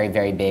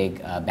very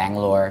big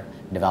Bangalore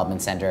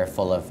development center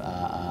full of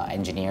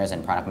engineers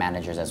and product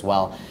managers as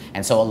well.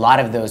 And so a lot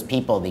of those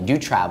people, they do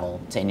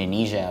travel to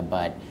Indonesia,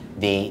 but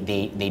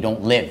they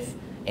don't live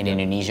in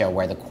Indonesia,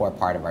 where the core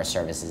part of our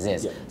services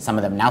is. Some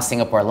of them now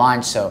Singapore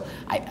launched, so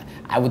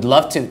I would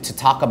love to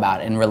talk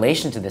about, in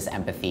relation to this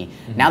empathy,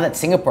 now that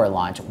Singapore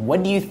launched,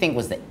 what do you think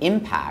was the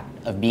impact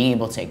of being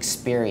able to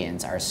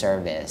experience our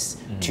service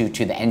to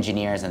the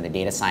engineers and the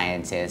data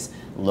scientists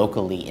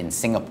locally in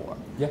Singapore?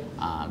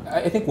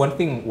 I think one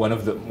thing one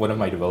of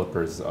my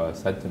developers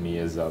said to me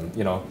is,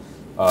 you know,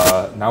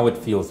 now it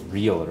feels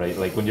real, right?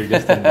 Like when you're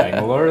just in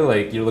Bangalore,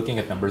 like you're looking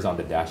at numbers on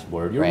the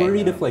dashboard. You're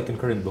worried if like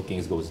concurrent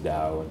bookings goes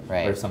down or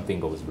if something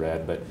goes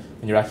red. But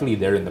when you're actually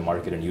there in the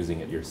market and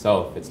using it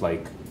yourself, it's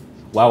like,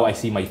 wow, I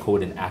see my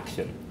code in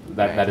action.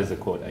 That is a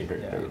quote I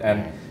heard, right?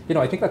 And you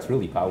know, I think that's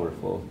really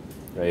powerful,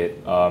 right?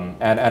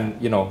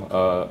 And you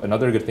know,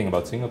 another good thing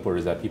about Singapore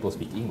is that people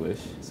speak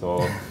English.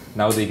 So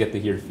now they get to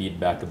hear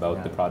feedback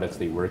about the products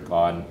they work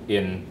on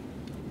in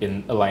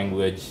a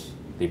language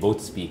they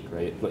both speak,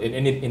 right?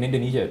 In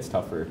Indonesia, it's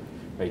tougher,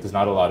 right? Because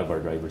not a lot of our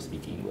drivers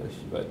speak English.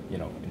 But you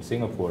know, in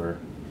Singapore,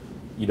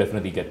 you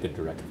definitely get good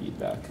direct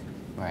feedback.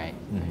 Right.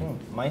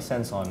 My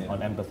sense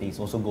on empathy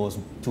also goes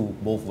to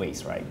both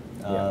ways, right?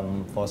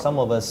 For some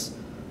of us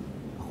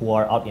who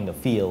are out in the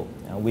field,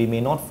 we may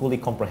not fully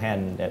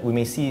comprehend that. We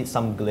may see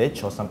some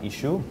glitch or some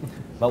issue,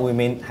 but we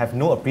may have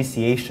no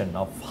appreciation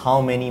of how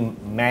many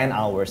man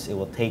hours it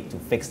will take to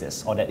fix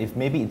this, or that if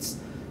maybe it's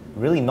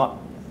really not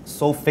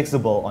so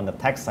fixable on the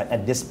tech side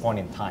at this point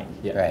in time.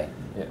 Right.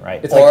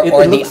 It's like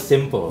it looks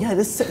simple. Yeah,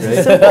 this is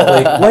right? simple.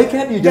 Like, why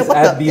can't you just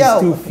add these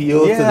 2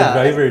 fields to the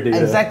driver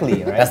data?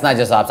 Exactly. Right? That's not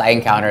just ops. I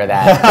encounter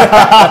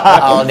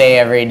that all day,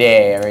 every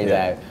day, every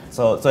day.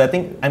 So I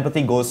think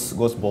empathy goes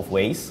both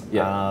ways.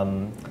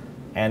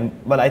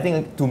 But I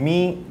think to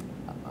me,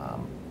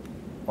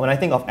 when I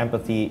think of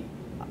empathy,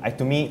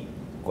 to me,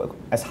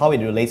 as how it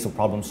relates to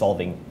problem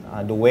solving,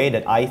 the way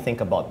that I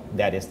think about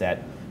that is that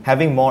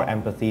having more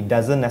empathy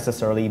doesn't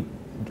necessarily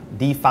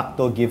de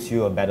facto gives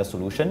you a better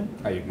solution.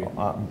 I agree.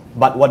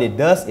 But what it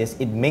does is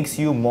it makes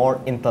you more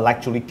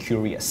intellectually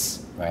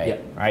curious. Right. Yeah.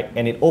 Right,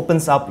 and it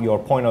opens up your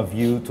point of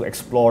view to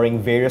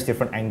exploring various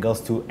different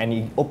angles and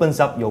it opens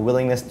up your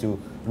willingness to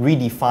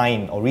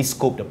redefine or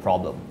rescope the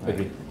problem.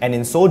 Agree. And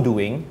in so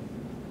doing,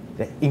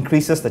 that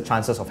increases the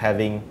chances of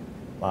having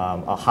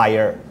a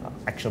higher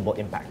actionable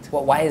impact.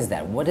 Well, why is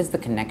that? What is the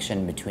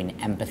connection between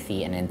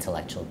empathy and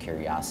intellectual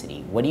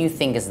curiosity? What do you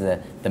think is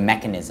the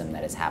mechanism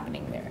that is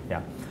happening there?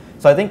 Yeah,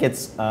 so I think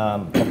it's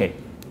okay.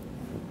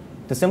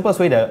 The simplest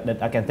way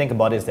that I can think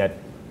about it is that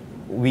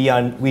we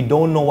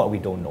don't know what we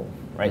don't know,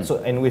 right? So,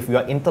 and if we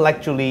are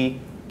intellectually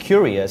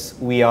curious,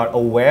 we are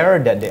aware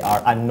that there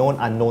are unknown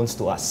unknowns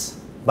to us,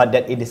 but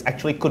that it is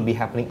actually could be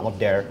happening out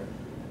there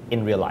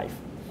in real life.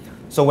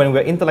 So when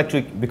we're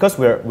intellectually, because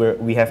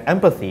we have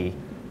empathy,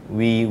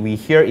 we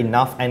hear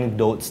enough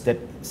anecdotes that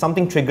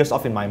something triggers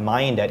off in my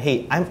mind that,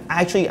 hey,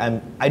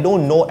 I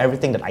don't know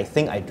everything that I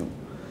think I do.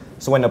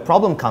 So when a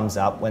problem comes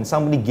up, when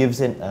somebody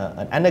gives in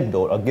an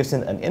anecdote or gives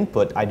in an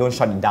input, I don't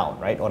shut it down,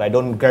 right? Or I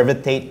don't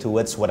gravitate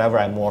towards whatever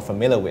I'm more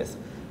familiar with.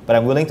 But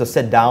I'm willing to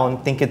sit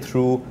down, think it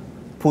through,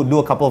 do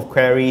a couple of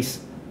queries,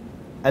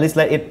 at least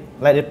let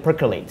it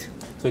percolate.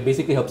 So it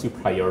basically helps you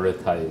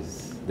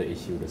prioritize the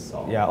issue to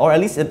solve. Yeah, or at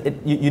least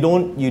you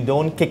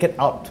don't kick it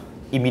out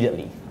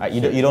immediately. Right?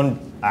 You don't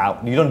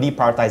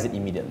deprioritize it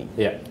immediately.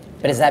 Yeah.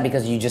 But is that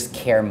because you just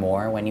care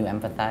more when you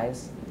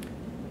empathize?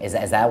 Is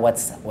that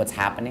what's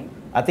happening?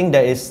 I think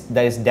there is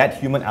that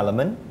human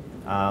element,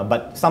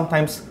 but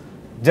sometimes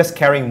just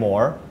caring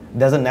more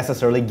doesn't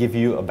necessarily give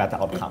you a better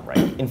outcome,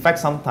 right? In fact,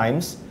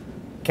 sometimes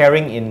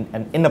caring in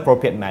an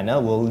inappropriate manner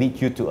will lead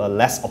you to a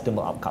less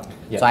optimal outcome.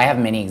 Yeah. So I have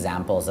many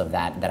examples of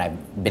that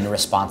I've been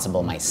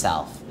responsible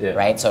myself, Yeah.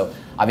 right? So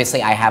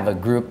obviously I have a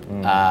group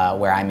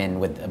where I'm in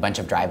with a bunch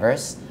of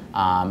drivers.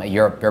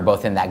 You're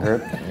both in that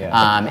group.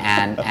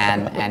 Yeah.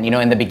 And you know,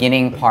 in the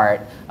beginning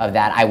part of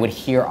that, I would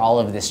hear all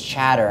of this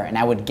chatter and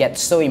I would get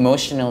so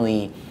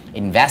emotionally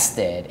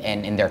invested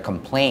in their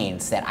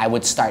complaints that I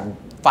would start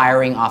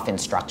firing off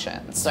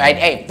instructions, right?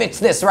 Hey, fix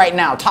this right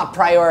now, top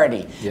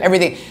priority, Yeah.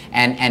 everything.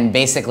 And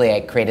basically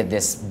I created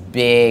this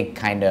big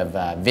kind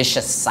of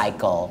vicious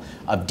cycle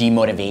of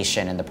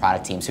demotivation in the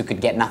product teams who could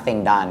get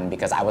nothing done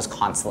because I was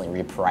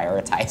constantly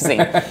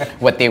reprioritizing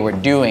what they were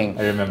doing.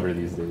 I remember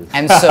these days.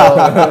 And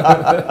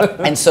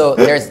so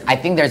I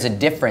think there's a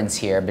difference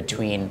here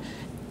between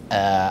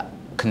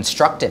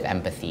constructive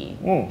empathy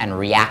and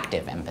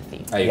reactive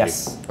empathy. I agree.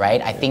 Yes.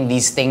 Right? I think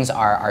these things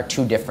are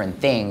two different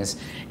things,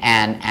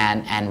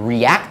 and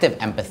reactive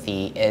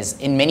empathy is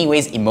in many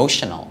ways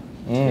emotional,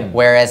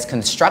 whereas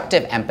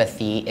constructive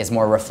empathy is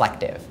more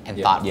reflective and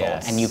Yeah. thoughtful.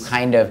 Yes. And you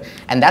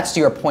and that's to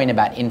your point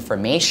about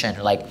information,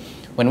 like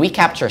when we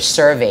capture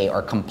survey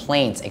or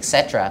complaints,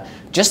 etc.,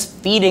 just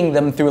feeding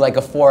them through like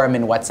a forum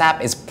in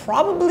WhatsApp is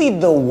probably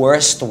the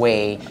worst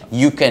way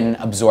you can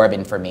absorb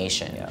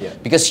information. Yeah.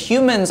 Because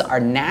humans are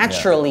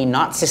naturally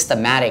not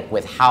systematic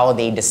with how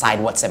they decide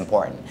what's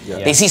important. Yeah.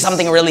 They see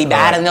something really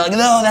bad and they're like,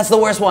 no, that's the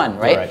worst one,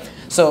 right? Correct.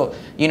 So,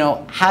 you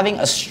know, having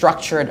a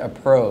structured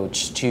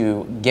approach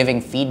to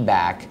giving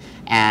feedback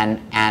and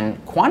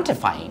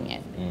quantifying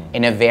it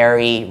in a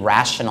very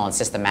rational and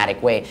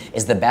systematic way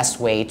is the best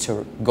way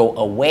to go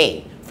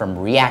away from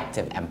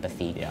reactive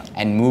empathy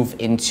and move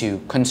into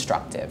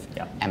constructive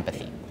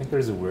empathy. I think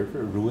there's a word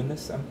for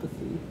ruinous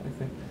empathy, I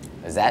think.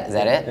 Is that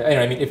it?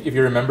 I mean, if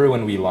you remember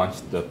when we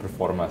launched the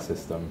Performa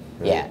system,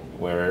 right? Yeah.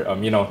 Where,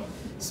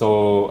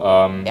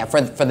 Yeah,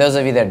 for those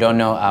of you that don't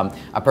know,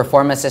 a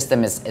Performa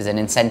system is an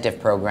incentive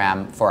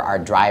program for our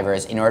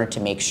drivers in order to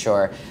make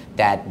sure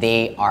that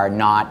they are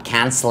not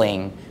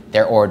canceling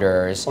their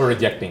orders or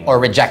rejecting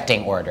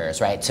orders,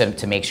 right?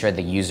 To make sure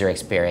the user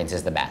experience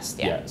is the best.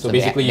 Yeah. So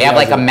basically, they have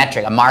like a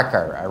metric, a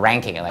marker, a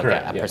ranking, like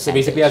correct, a percentage. So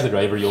basically, as a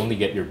driver, you only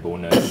get your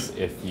bonus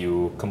if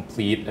you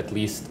complete at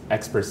least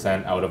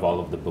X% out of all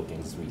of the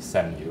bookings we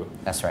send you.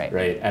 That's right.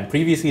 Right. And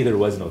previously there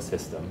was no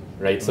system,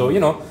 right? So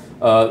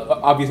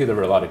obviously there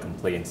were a lot of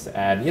complaints,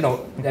 and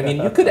I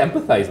mean, you could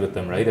empathize with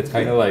them, right? It's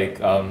kind of like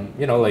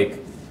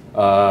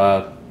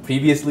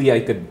previously,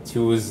 I could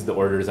choose the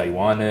orders I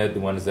wanted,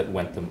 the ones that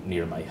went to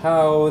near my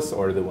house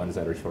or the ones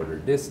that are shorter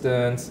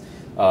distance.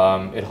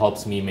 It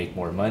helps me make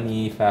more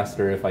money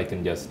faster if I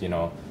can just,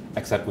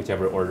 accept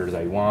whichever orders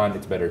I want.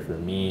 It's better for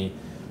me.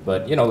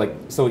 But,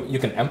 so you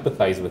can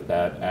empathize with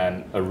that,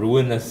 and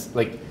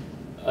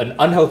an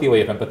unhealthy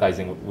way of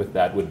empathizing with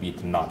that would be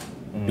to not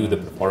do the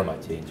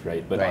Performa change,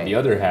 right? But on the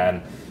other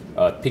hand,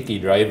 picky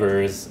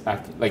drivers,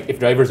 if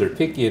drivers are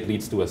picky, it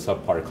leads to a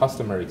subpar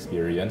customer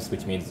experience,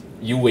 which means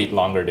you wait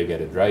longer to get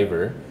a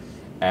driver.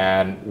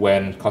 And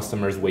when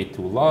customers wait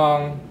too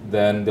long,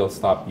 then they'll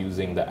stop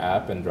using the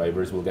app and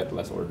drivers will get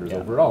less orders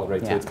overall,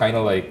 right? So it's kind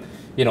of like,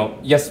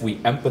 yes, we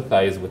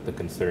empathize with the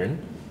concern,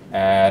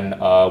 and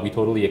we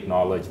totally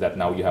acknowledge that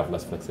now you have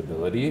less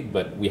flexibility,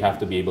 but we have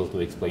to be able to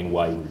explain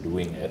why we're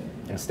doing it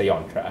and stay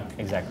on track.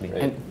 Exactly.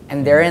 Right?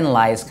 And therein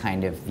lies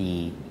kind of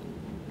the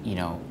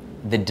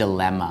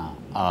dilemma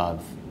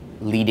of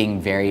leading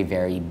very,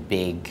 very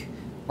big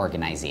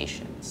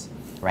organizations,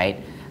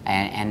 right?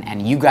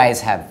 and you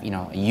guys have,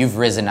 you've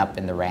risen up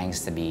in the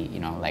ranks to be,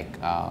 like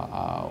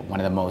one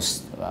of the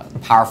most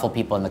powerful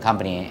people in the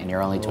company, and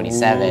you're only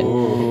 27,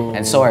 Ooh.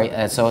 And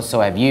so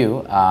have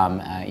you,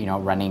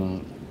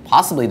 running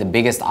possibly the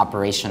biggest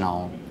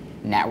operational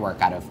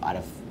network out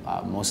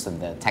of most of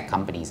the tech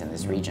companies in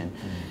this region.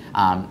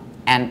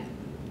 And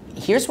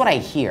here's what I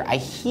hear. I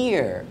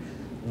hear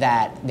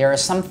that there are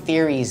some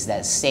theories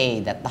that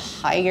say that the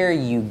higher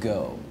you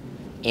go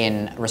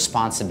in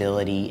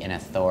responsibility and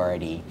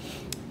authority,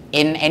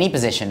 in any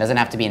position, doesn't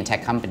have to be in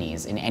tech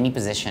companies, in any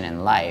position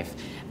in life,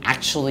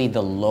 actually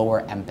the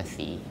lower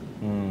empathy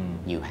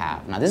you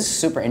have. Now this is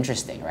super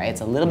interesting, right?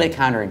 It's a little bit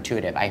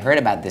counterintuitive. I heard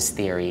about this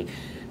theory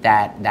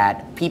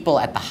that people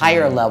at the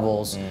higher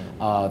levels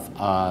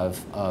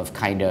of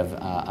kind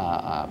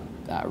of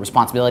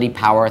responsibility,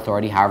 power,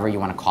 authority, however you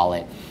want to call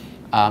it,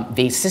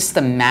 they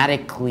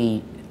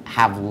systematically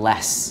have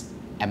less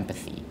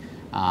empathy.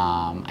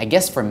 I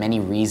guess for many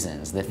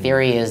reasons. The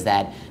theory is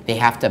that they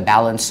have to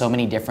balance so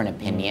many different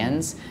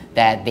opinions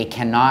that they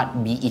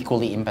cannot be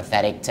equally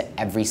empathetic to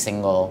every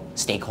single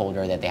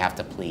stakeholder that they have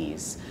to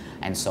please,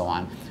 and so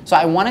on. So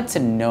I wanted to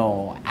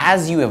know,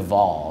 as you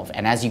evolve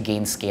and as you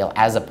gain scale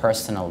as a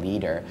personal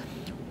leader,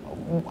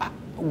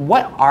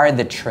 what are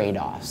the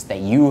trade-offs that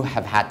you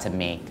have had to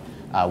make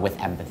with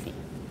empathy?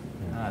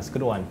 That's a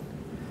good one.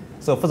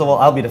 So first of all,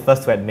 I'll be the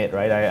first to admit,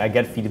 right? I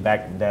get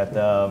feedback that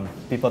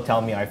people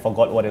tell me I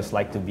forgot what it's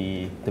like to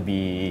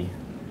be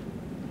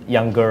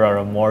younger or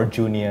a more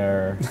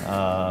junior,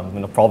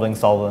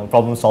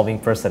 problem-solving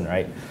person,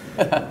 right?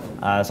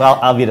 So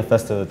I'll be the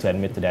first to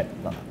admit to that.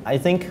 I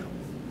think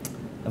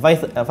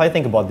if I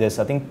think about this,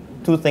 I think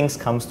two things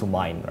comes to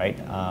mind, right?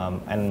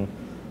 And I'm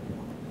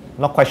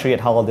not quite sure yet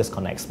how all this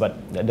connects, but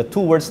the two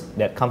words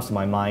that comes to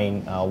my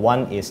mind,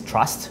 one is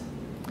trust,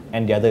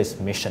 and the other is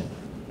mission.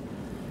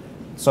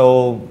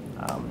 So,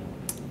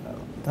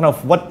 kind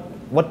of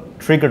what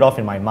triggered off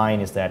in my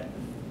mind is that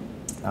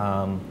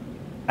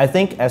I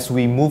think as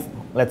we move,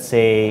 let's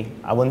say,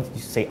 I won't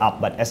say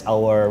up, but as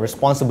our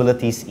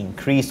responsibilities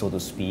increase, so to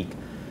speak,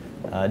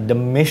 the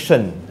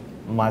mission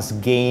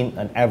must gain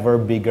an ever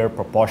bigger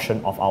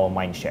proportion of our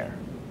mind share,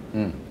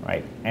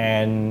 right?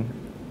 And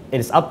it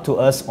is up to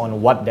us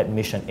on what that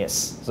mission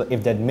is. So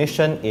if that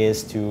mission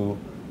is to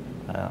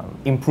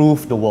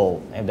improve the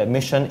world, and that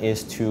mission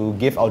is to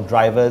give our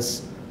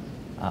drivers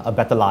a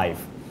better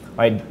life,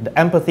 right? The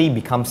empathy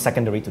becomes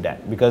secondary to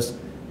that, because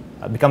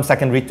becomes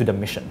secondary to the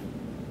mission,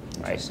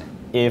 right?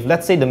 If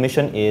let's say the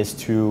mission is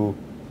to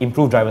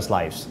improve drivers'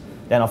 lives,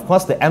 then of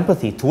course the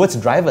empathy towards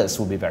drivers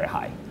will be very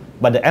high,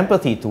 but the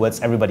empathy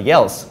towards everybody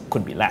else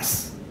could be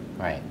less,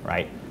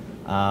 right?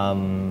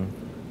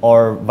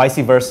 Or vice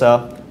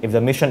versa. If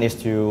the mission is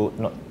to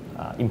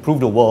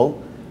improve the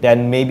world,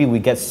 then maybe we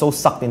get so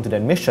sucked into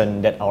that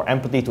mission that our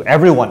empathy to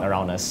everyone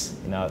around us,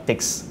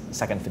 takes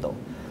second fiddle.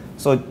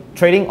 So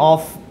trading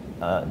off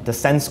the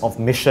sense of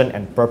mission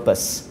and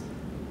purpose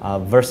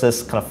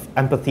versus kind of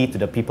empathy to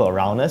the people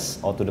around us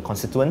or to the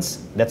constituents,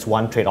 that's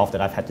one trade-off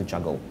that I've had to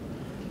juggle.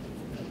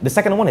 The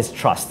second one is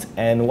trust.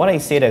 And what I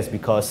say that is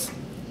because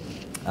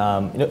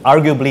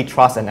arguably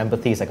trust and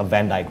empathy is like a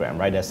Venn diagram,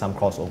 right? There's some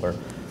crossover.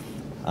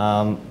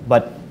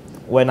 But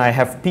when I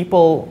have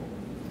people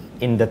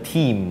in the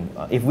team,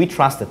 if we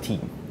trust the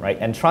team, right?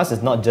 And trust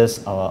is not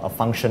just a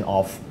function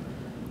of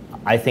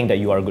I think that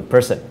you are a good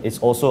person. It's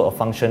also a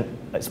function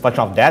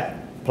of that,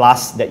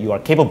 plus that you are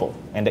capable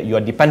and that you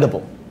are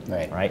dependable,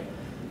 right?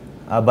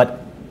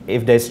 But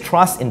if there's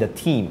trust in the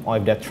team, or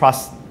if there's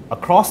trust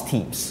across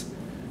teams,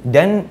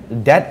 then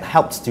that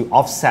helps to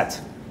offset,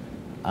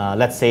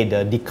 let's say,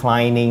 the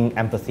declining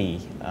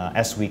empathy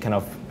as we kind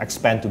of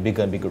expand to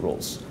bigger and bigger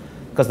roles.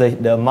 Because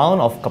the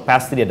amount of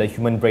capacity that the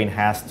human brain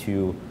has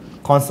to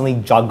constantly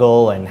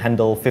juggle and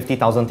handle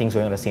 50,000 things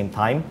going on at the same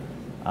time,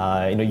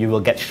 you will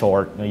get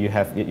short. You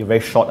have a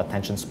very short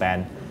attention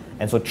span,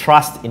 and so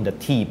trust in the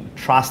team,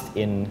 trust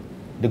in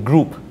the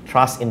group,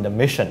 trust in the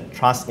mission,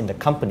 trust in the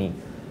company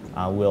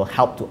will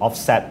help to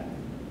offset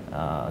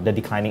the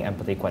declining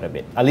empathy quite a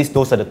bit. At least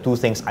those are the two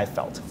things I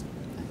felt.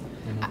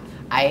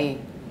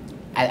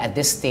 At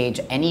this stage,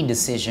 any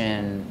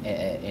decision,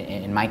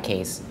 in my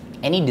case,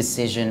 any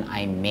decision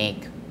I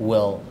make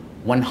will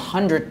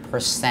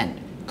 100%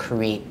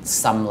 create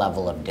some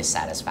level of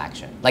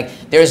dissatisfaction. Like,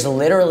 there's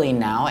literally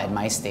now at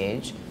my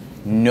stage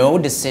no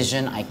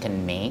decision I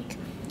can make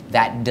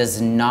that does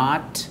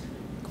not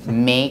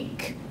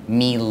make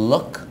me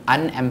look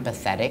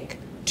unempathetic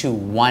to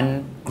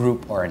one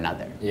group or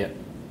another. Yeah.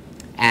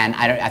 And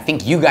I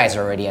think you guys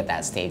are already at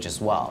that stage as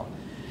well.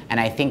 And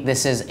I think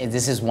this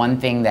is one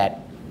thing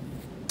that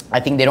I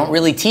think they don't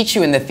really teach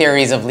you in the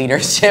theories of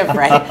leadership,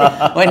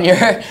 right?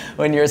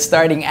 when you're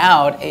starting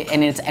out,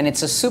 and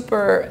it's a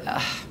super,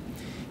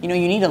 you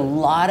need a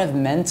lot of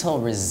mental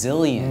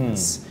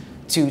resilience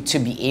to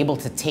be able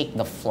to take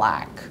the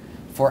flak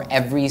for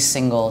every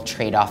single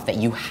trade-off that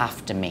you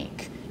have to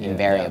make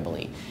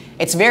invariably.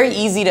 It's very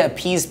easy to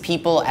appease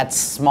people at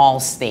small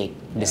stake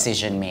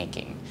decision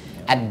making.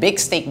 at big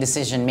stake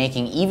decision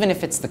making, even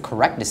if it's the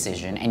correct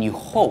decision, and you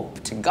hope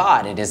to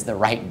God it is the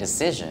right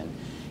decision,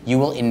 you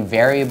will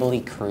invariably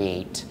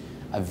create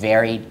a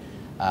very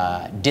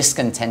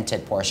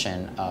discontented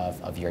portion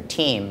of your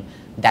team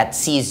that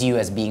sees you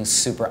as being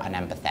super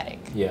unempathetic.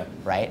 Yeah.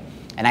 Right?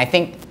 And I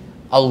think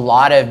a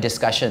lot of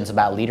discussions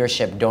about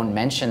leadership don't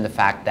mention the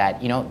fact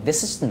that,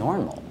 this is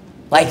normal.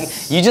 Like,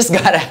 you just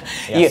gotta,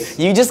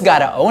 you just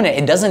gotta own it.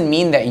 It doesn't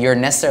mean that you're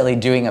necessarily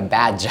doing a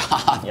bad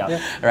job,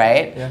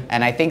 right? Yeah.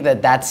 And I think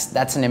that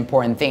that's an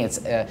important thing. It's,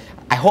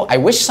 I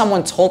wish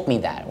someone told me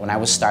that when I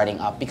was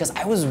starting up, because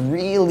I was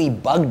really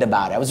bugged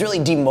about it. I was really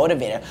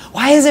demotivated.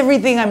 Why is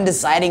everything I'm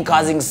deciding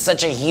causing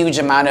such a huge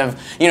amount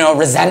of,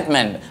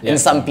 resentment in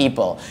some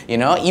people?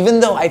 Even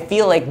though I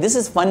feel like this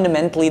is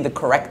fundamentally the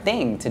correct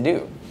thing to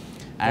do.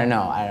 I don't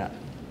know.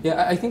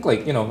 Yeah, I think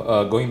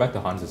going back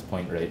to Hans's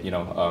point, right?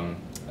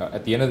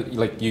 At the end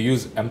of you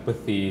use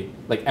empathy.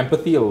 Like,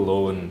 empathy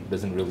alone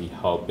doesn't really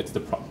help. It's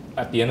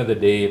at the end of the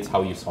day, it's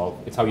how you solve.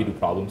 It's how you do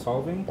problem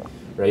solving,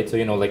 right? So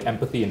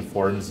empathy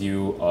informs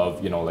you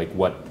of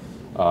what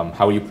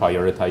how you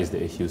prioritize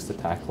the issues to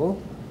tackle,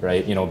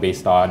 right?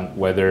 Based on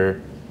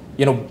whether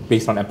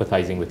based on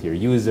empathizing with your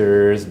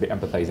users,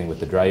 empathizing with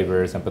the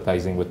drivers,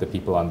 empathizing with the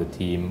people on the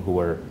team who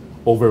are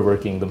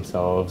overworking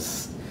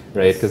themselves.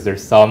 Right, because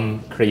there's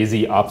some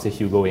crazy ops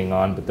issue going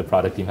on that the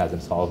product team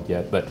hasn't solved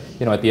yet. But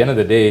at the end of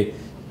the day,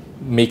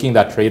 making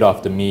that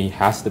trade-off to me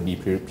has to be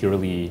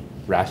purely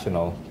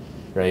rational,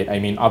 right? I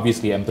mean,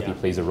 obviously empathy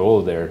plays a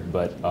role there,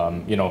 but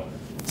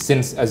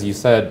since, as you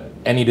said,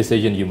 any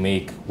decision you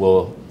make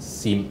will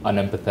seem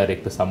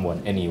unempathetic to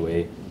someone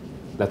anyway.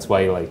 That's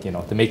why,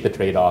 to make the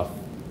trade-off,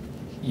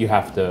 you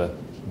have to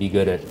be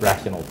good at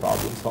rational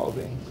problem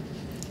solving.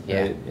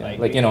 Yeah, right?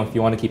 Like, if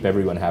you want to keep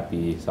everyone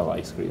happy, sell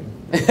ice cream.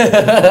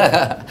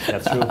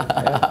 That's true.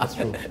 Yeah, that's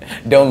true.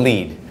 Don't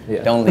lead.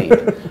 Yeah. Don't lead.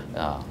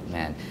 Oh,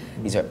 man.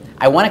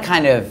 I want to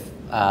kind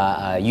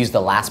of use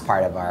the last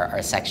part of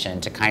our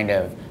section to kind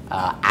of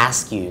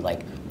ask you,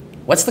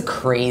 what's the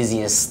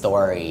craziest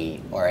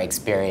story or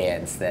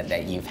experience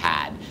that you've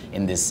had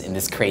in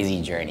this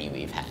crazy journey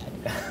we've had?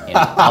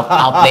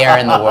 Out there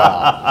in the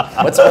world.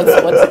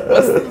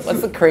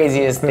 What's the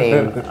craziest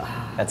thing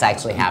that's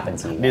actually happened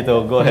to you?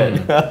 Nito, go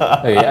ahead.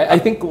 I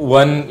think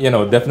one,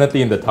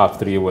 definitely in the top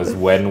 3 was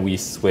when we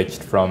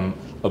switched from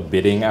a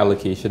bidding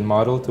allocation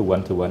model to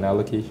one-to-one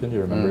allocation.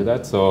 You remember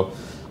that? So,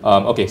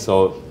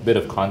 so bit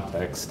of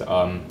context.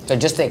 So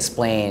just to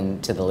explain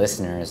to the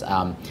listeners,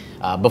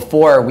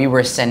 before we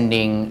were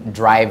sending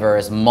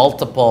drivers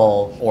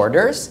multiple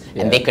orders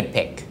and they could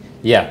pick.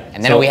 Yeah.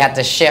 And then we had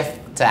to shift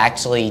to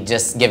actually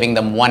just giving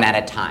them one at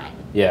a time.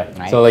 Yeah.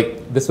 Right? So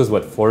this was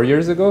what, 4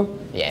 years ago?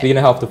 Yeah.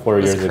 3.5 to 4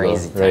 years ago,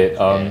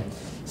 right?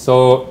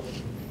 So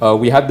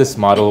we had this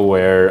model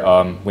where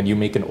when you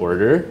make an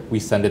order, we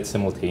send it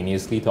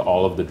simultaneously to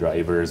all of the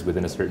drivers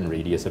within a certain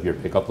radius of your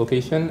pickup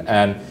location,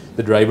 and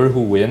the driver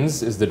who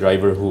wins is the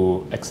driver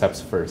who accepts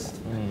first.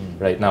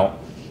 Right now,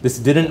 this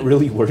didn't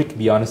really work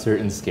beyond a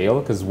certain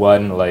scale because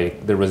one,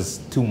 there was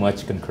too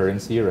much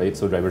concurrency, right?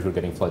 So drivers were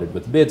getting flooded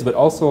with bids, but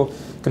also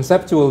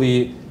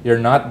conceptually, you're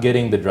not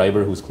getting the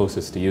driver who's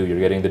closest to you.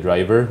 You're getting the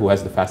driver who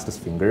has the fastest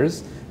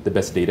fingers, the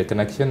best data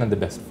connection, and the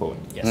best phone.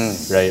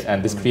 Yes. Right?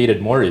 And this created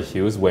more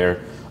issues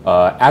where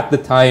at the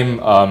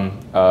time,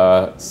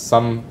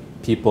 some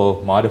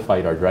people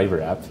modified our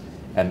driver app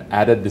and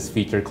added this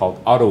feature called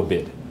auto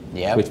bid,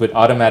 which would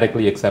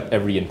automatically accept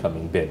every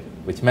incoming bid,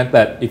 which meant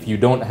that if you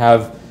don't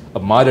have a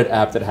modded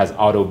app that has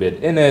auto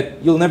bid in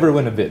it, you'll never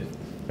win a bid,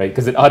 right?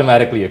 Because it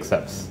automatically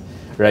accepts,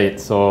 right?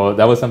 So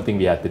that was something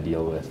we had to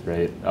deal with,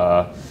 right?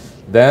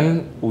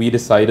 Then we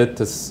decided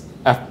to,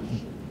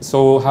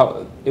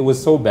 it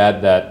was so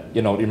bad that,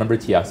 remember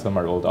Tiasam,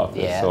 our old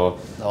office? Yeah, so,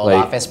 the old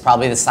office,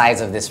 probably the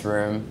size of this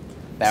room.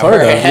 Sort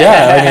of,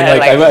 yeah. I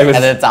mean, I was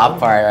at the top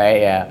part,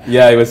 right? Yeah.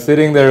 Yeah, I was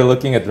sitting there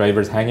looking at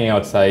drivers hanging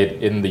outside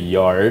in the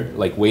yard,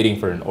 waiting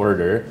for an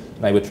order,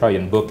 and I would try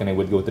and book, and I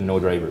would go to no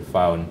driver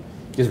found.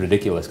 Just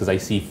ridiculous because I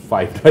see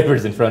 5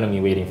 drivers in front of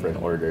me waiting for an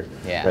order.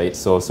 Yeah. Right.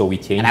 So we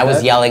changed. And I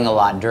was yelling a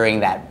lot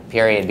during that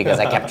period because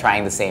I kept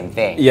trying the same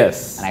thing.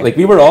 Yes. And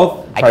we were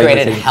all. I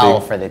created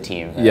hell for the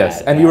team.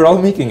 Yes, and we were all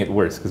making it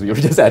worse because we were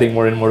just adding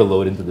more and more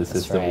load into the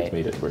system, which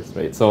made it worse.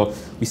 Right. So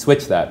we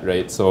switched that.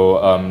 Right.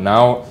 So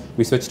now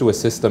we switched to a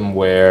system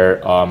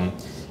where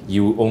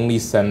you only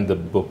send the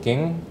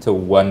booking to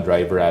one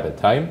driver at a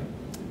time.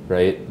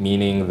 Right.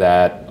 Meaning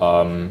that.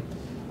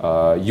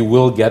 You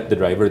will get the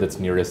driver that's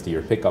nearest to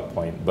your pickup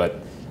point, but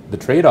the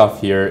trade-off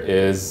here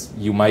is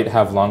you might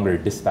have longer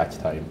dispatch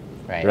time,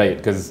 right?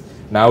 Because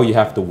now you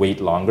have to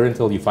wait longer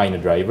until you find a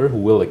driver who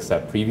will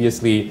accept.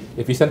 Previously,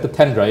 if you sent to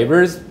 10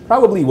 drivers,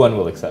 probably 1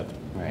 will accept,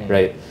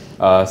 right?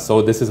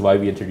 So this is why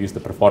we introduced the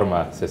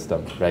Proforma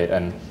system, right?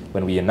 And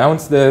when we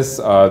announced this,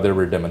 there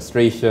were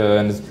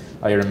demonstrations.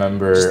 I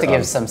remember. Just to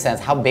give some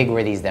sense, how big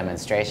were these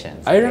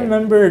demonstrations? I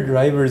remember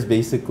drivers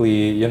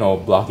basically,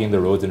 blocking the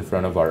roads in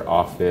front of our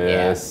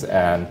office,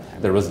 and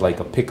there was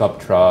a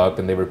pickup truck,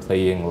 and they were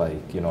playing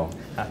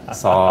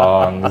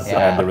songs,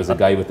 Yeah. and there was a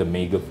guy with a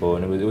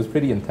megaphone. It was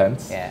pretty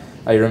intense. Yeah.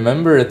 I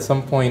remember at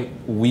some point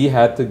we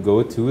had to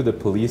go to the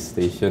police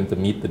station to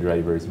meet the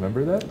drivers.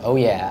 Remember that? Oh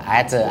yeah, I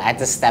had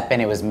to step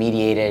in. It was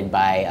mediated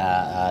by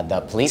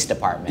the police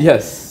department.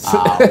 Yes.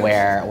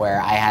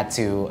 Where I had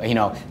to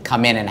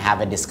come in and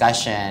have a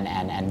discussion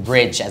and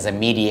bridge as a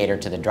mediator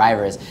to the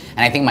drivers.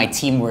 And I think my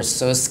team were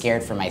so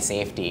scared for my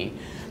safety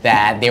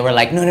that they were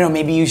like, no,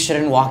 maybe you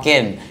shouldn't walk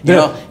in.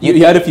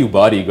 You had a few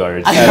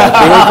bodyguards. And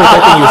they were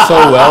protecting you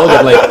so well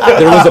that like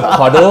there was a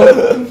puddle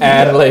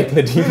and like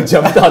Nadiem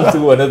jumped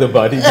onto one of the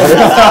bodyguards and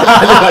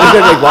the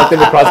bodyguard like walked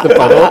him across the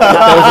puddle. And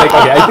I was like,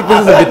 okay, I think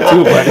this is a bit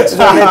too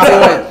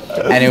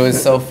much. And it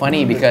was so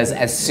funny because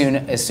as soon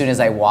as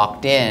I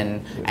walked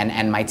in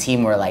and my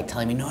team were like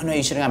telling me, no,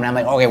 you shouldn't come. And I'm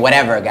like, okay,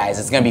 whatever, guys,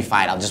 it's gonna be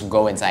fine. I'll just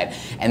go inside.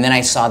 And then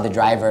I saw the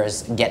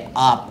drivers get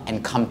up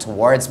and come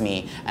towards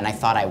me, and I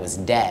thought I was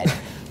dead.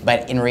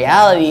 But in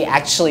reality,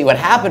 actually what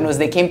happened was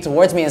they came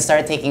towards me and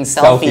started taking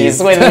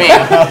selfies with me.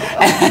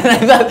 And I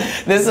thought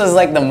this was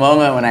like the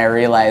moment when I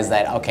realized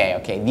that,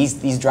 okay,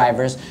 these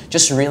drivers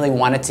just really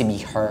wanted to be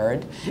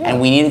heard, and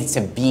we needed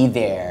to be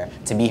there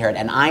to be heard,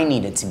 and I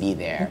needed to be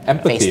there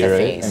face to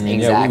face. I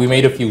mean, exactly. we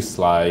made a few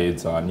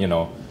slides on,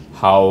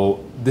 how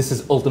this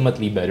is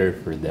ultimately better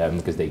for them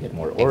because they get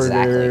more orders.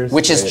 Exactly.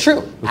 Which is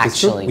true,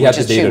 actually. We have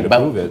the data to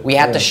prove it. We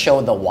have to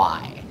show the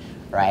why.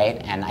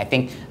 Right, and I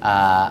think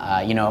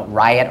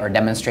riot or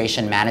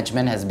demonstration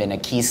management has been a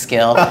key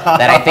skill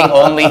that I think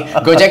only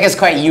GOJEK is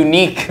quite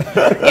unique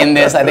in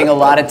this. I think a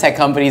lot of tech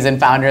companies and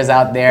founders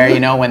out there,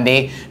 when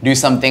they do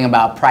something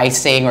about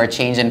pricing or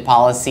change in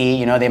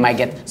policy, they might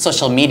get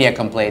social media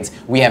complaints.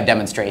 We have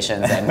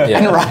demonstrations and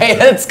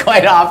riots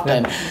quite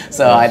often.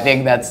 So I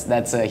think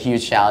that's a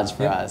huge challenge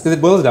for us. Because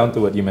it boils down to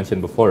what you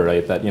mentioned before,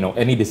 right? That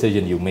any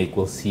decision you make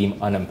will seem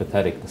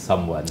unempathetic to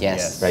someone.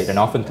 Yes. Right, and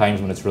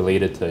oftentimes when it's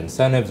related to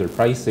incentives or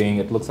pricing,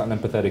 it looks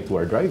unempathetic to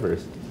our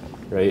drivers,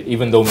 right?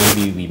 Even though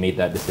maybe we made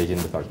that decision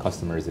with our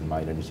customers in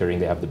mind and ensuring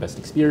they have the best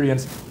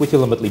experience, which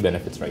ultimately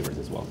benefits drivers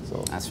as well.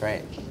 So that's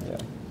right. Yeah.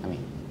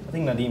 I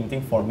think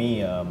Nadiem, for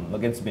me,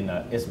 look, it's been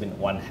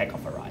one heck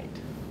of a ride.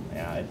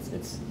 Yeah,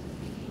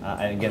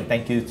 and again,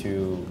 thank you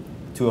to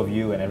two of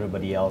you and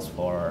everybody else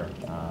for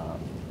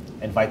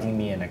inviting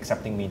me and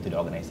accepting me into the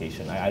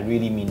organization. I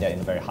really mean that in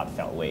a very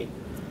heartfelt way.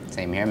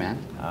 Same here, man.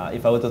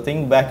 If I were to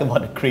think back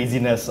about the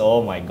craziness,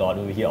 oh my God,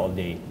 we'll be here all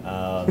day.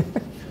 I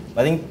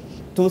think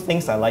two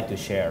things I like to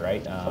share,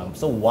 right?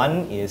 So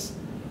one is,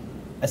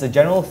 as a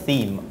general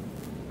theme,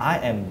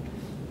 I'm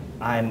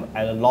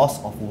at a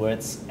loss of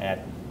words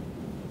at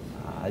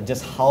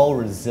just how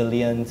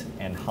resilient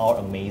and how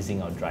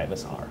amazing our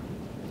drivers are.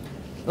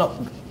 Look,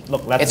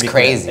 it's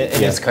crazy.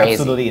 It is crazy.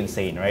 Absolutely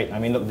insane, right? I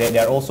mean, look,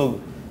 there are also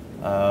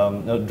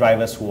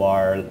drivers who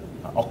are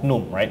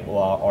oknum, right,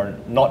 or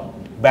not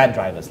bad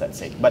drivers, let's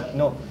say. But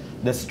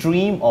the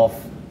stream of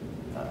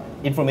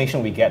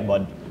information we get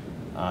about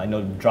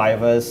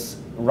drivers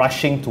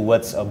rushing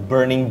towards a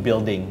burning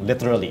building,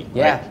 literally,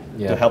 right,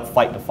 to help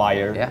fight the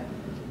fire. Yeah.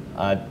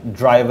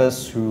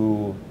 Drivers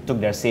who took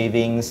their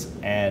savings,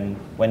 and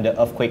when the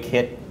earthquake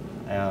hit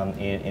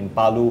in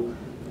Palu.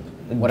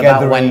 What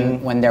about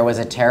when there was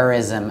a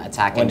terrorism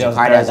attack in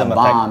Jakarta as a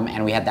bomb,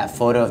 and we had that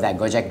photo of that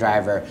GOJEK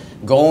driver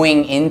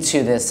going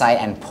into the site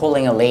and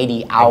pulling a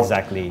lady out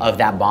of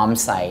that bomb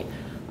site?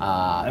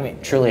 I mean,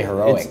 truly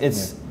heroic.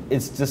 It's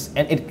just,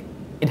 and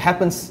it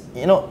happens,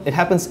 it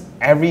happens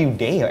every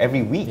day or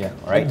every week,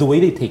 right? The way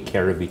they take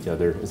care of each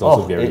other is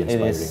also very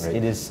inspiring, right?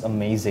 It is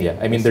amazing. Yeah,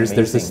 I mean, there's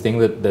this thing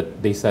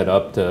that they set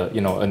up to,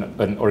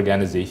 an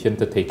organization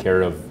to take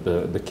care of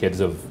the kids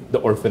of the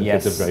orphan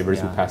kids of drivers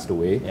who passed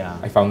away. Yeah.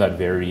 I found that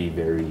very,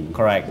 very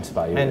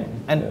inspiring.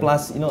 And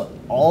plus,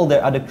 all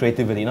their other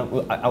creativity.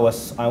 I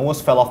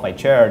almost fell off my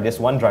chair. This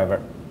one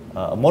driver,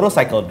 a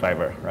motorcycle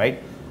driver,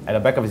 right? At the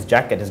back of his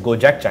jacket, his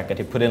GO-JEK jacket,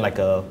 he put in like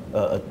a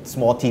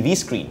small TV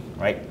screen,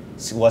 right?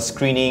 Was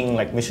screening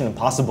like Mission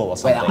Impossible or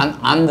something. Wait,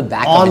 on the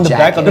back of the jacket?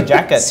 back of the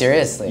jacket.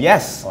 Seriously?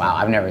 Yes. Wow,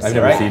 I've never seen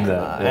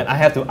that.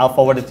 And I'll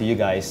forward it to you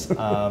guys.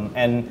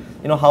 And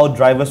how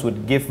drivers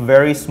would give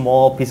very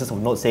small pieces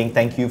of notes saying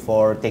thank you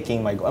for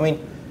taking my. I mean,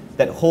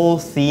 that whole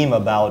theme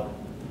about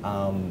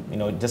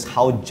just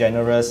how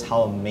generous,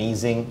 how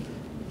amazing,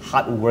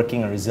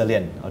 hardworking, and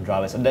resilient our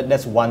drivers. And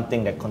that's one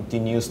thing that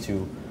continues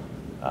to.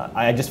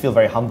 I just feel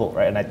very humble,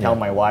 right? And I tell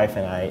my wife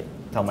and I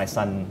tell my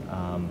son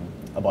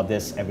about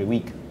this every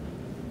week.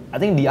 I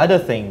think the other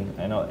thing,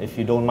 if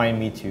you don't mind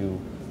me to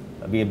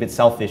be a bit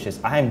selfish, is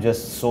I am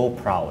just so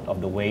proud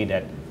of the way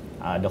that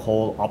the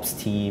whole ops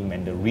team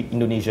and the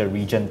Indonesia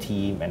region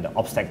team and the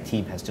OpsTech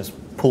team has just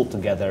pulled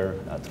together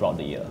throughout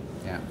the year.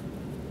 Yeah.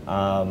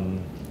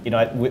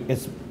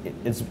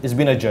 It's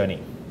been a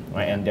journey,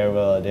 right? And there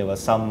were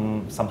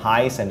some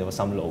highs and there were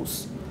some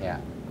lows.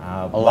 Yeah.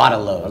 A lot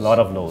of lows. A lot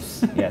of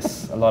lows.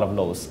 Yes, a lot of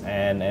lows.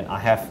 And I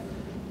have,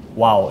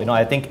 wow.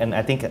 I think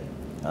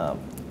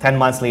 10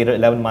 months later,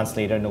 11 months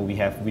later,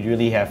 we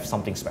really have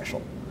something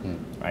special,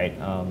 right?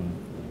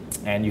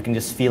 And you can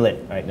just feel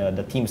it, right?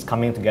 The team is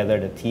coming together,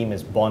 the team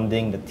is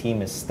bonding, the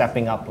team is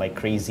stepping up like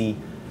crazy.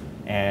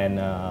 and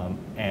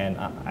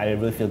I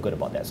really feel good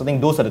about that. So I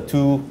think those are the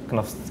two kind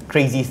of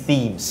crazy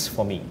themes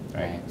for me,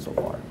 right, so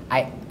far.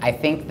 I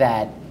think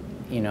that,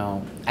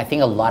 I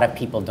think a lot of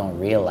people don't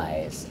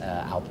realize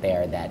out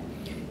there that,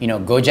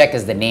 GOJEK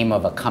is the name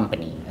of a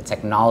company, a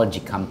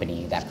technology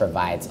company that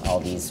provides all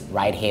these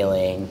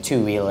ride-hailing,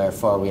 two-wheeler,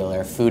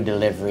 four-wheeler, food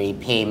delivery,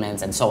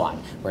 payments, and so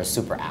on. We're a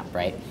super app,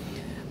 right?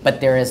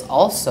 But there is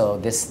also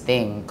this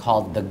thing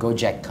called the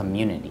GOJEK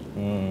community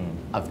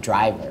of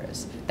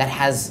drivers that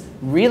has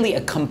really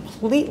a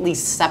completely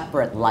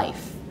separate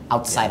life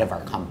outside of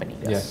our company.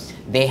 Yes.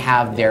 They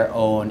have their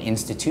own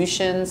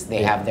institutions,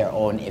 they have their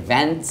own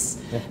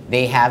events,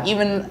 they have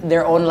even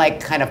their own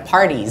kind of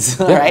parties,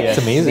 right? It's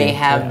amazing. They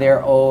have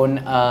their own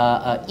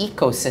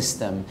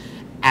ecosystem.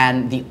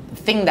 And the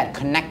thing that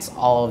connects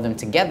all of them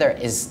together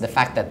is the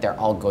fact that they're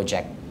all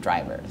GOJEK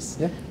drivers,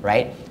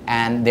 right?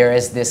 And there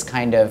is this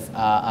kind of,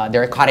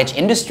 there are cottage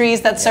industries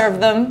that serve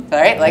them,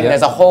 right?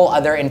 There's a whole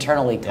other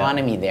internal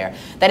economy there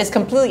that is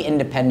completely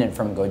independent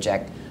from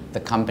GOJEK, the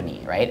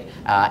company, right?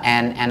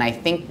 And I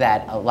think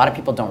that a lot of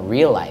people don't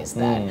realize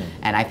that.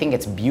 And I think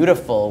it's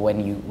beautiful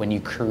when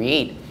you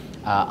create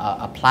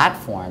a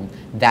platform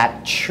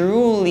that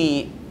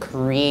truly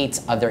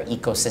creates other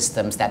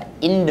ecosystems that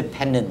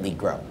independently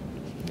grow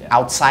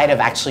outside of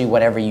actually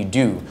whatever you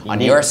do on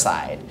your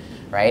side,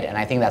 right? And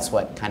I think that's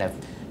what kind of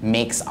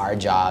makes our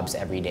jobs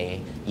every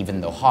day,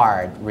 even though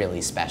hard,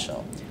 really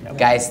special.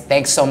 Guys,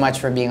 thanks so much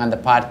for being on the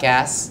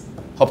podcast.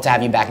 Hope to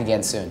have you back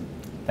again soon.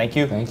 Thank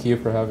you. Thank you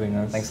for having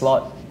us. Thanks a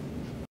lot.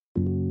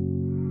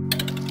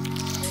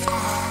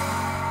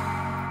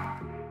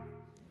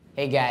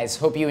 Hey guys,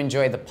 hope you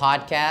enjoyed the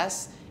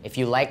podcast. If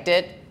you liked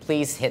it,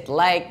 please hit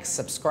like,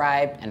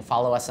 subscribe, and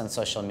follow us on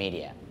social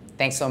media.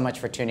 Thanks so much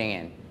for tuning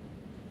in.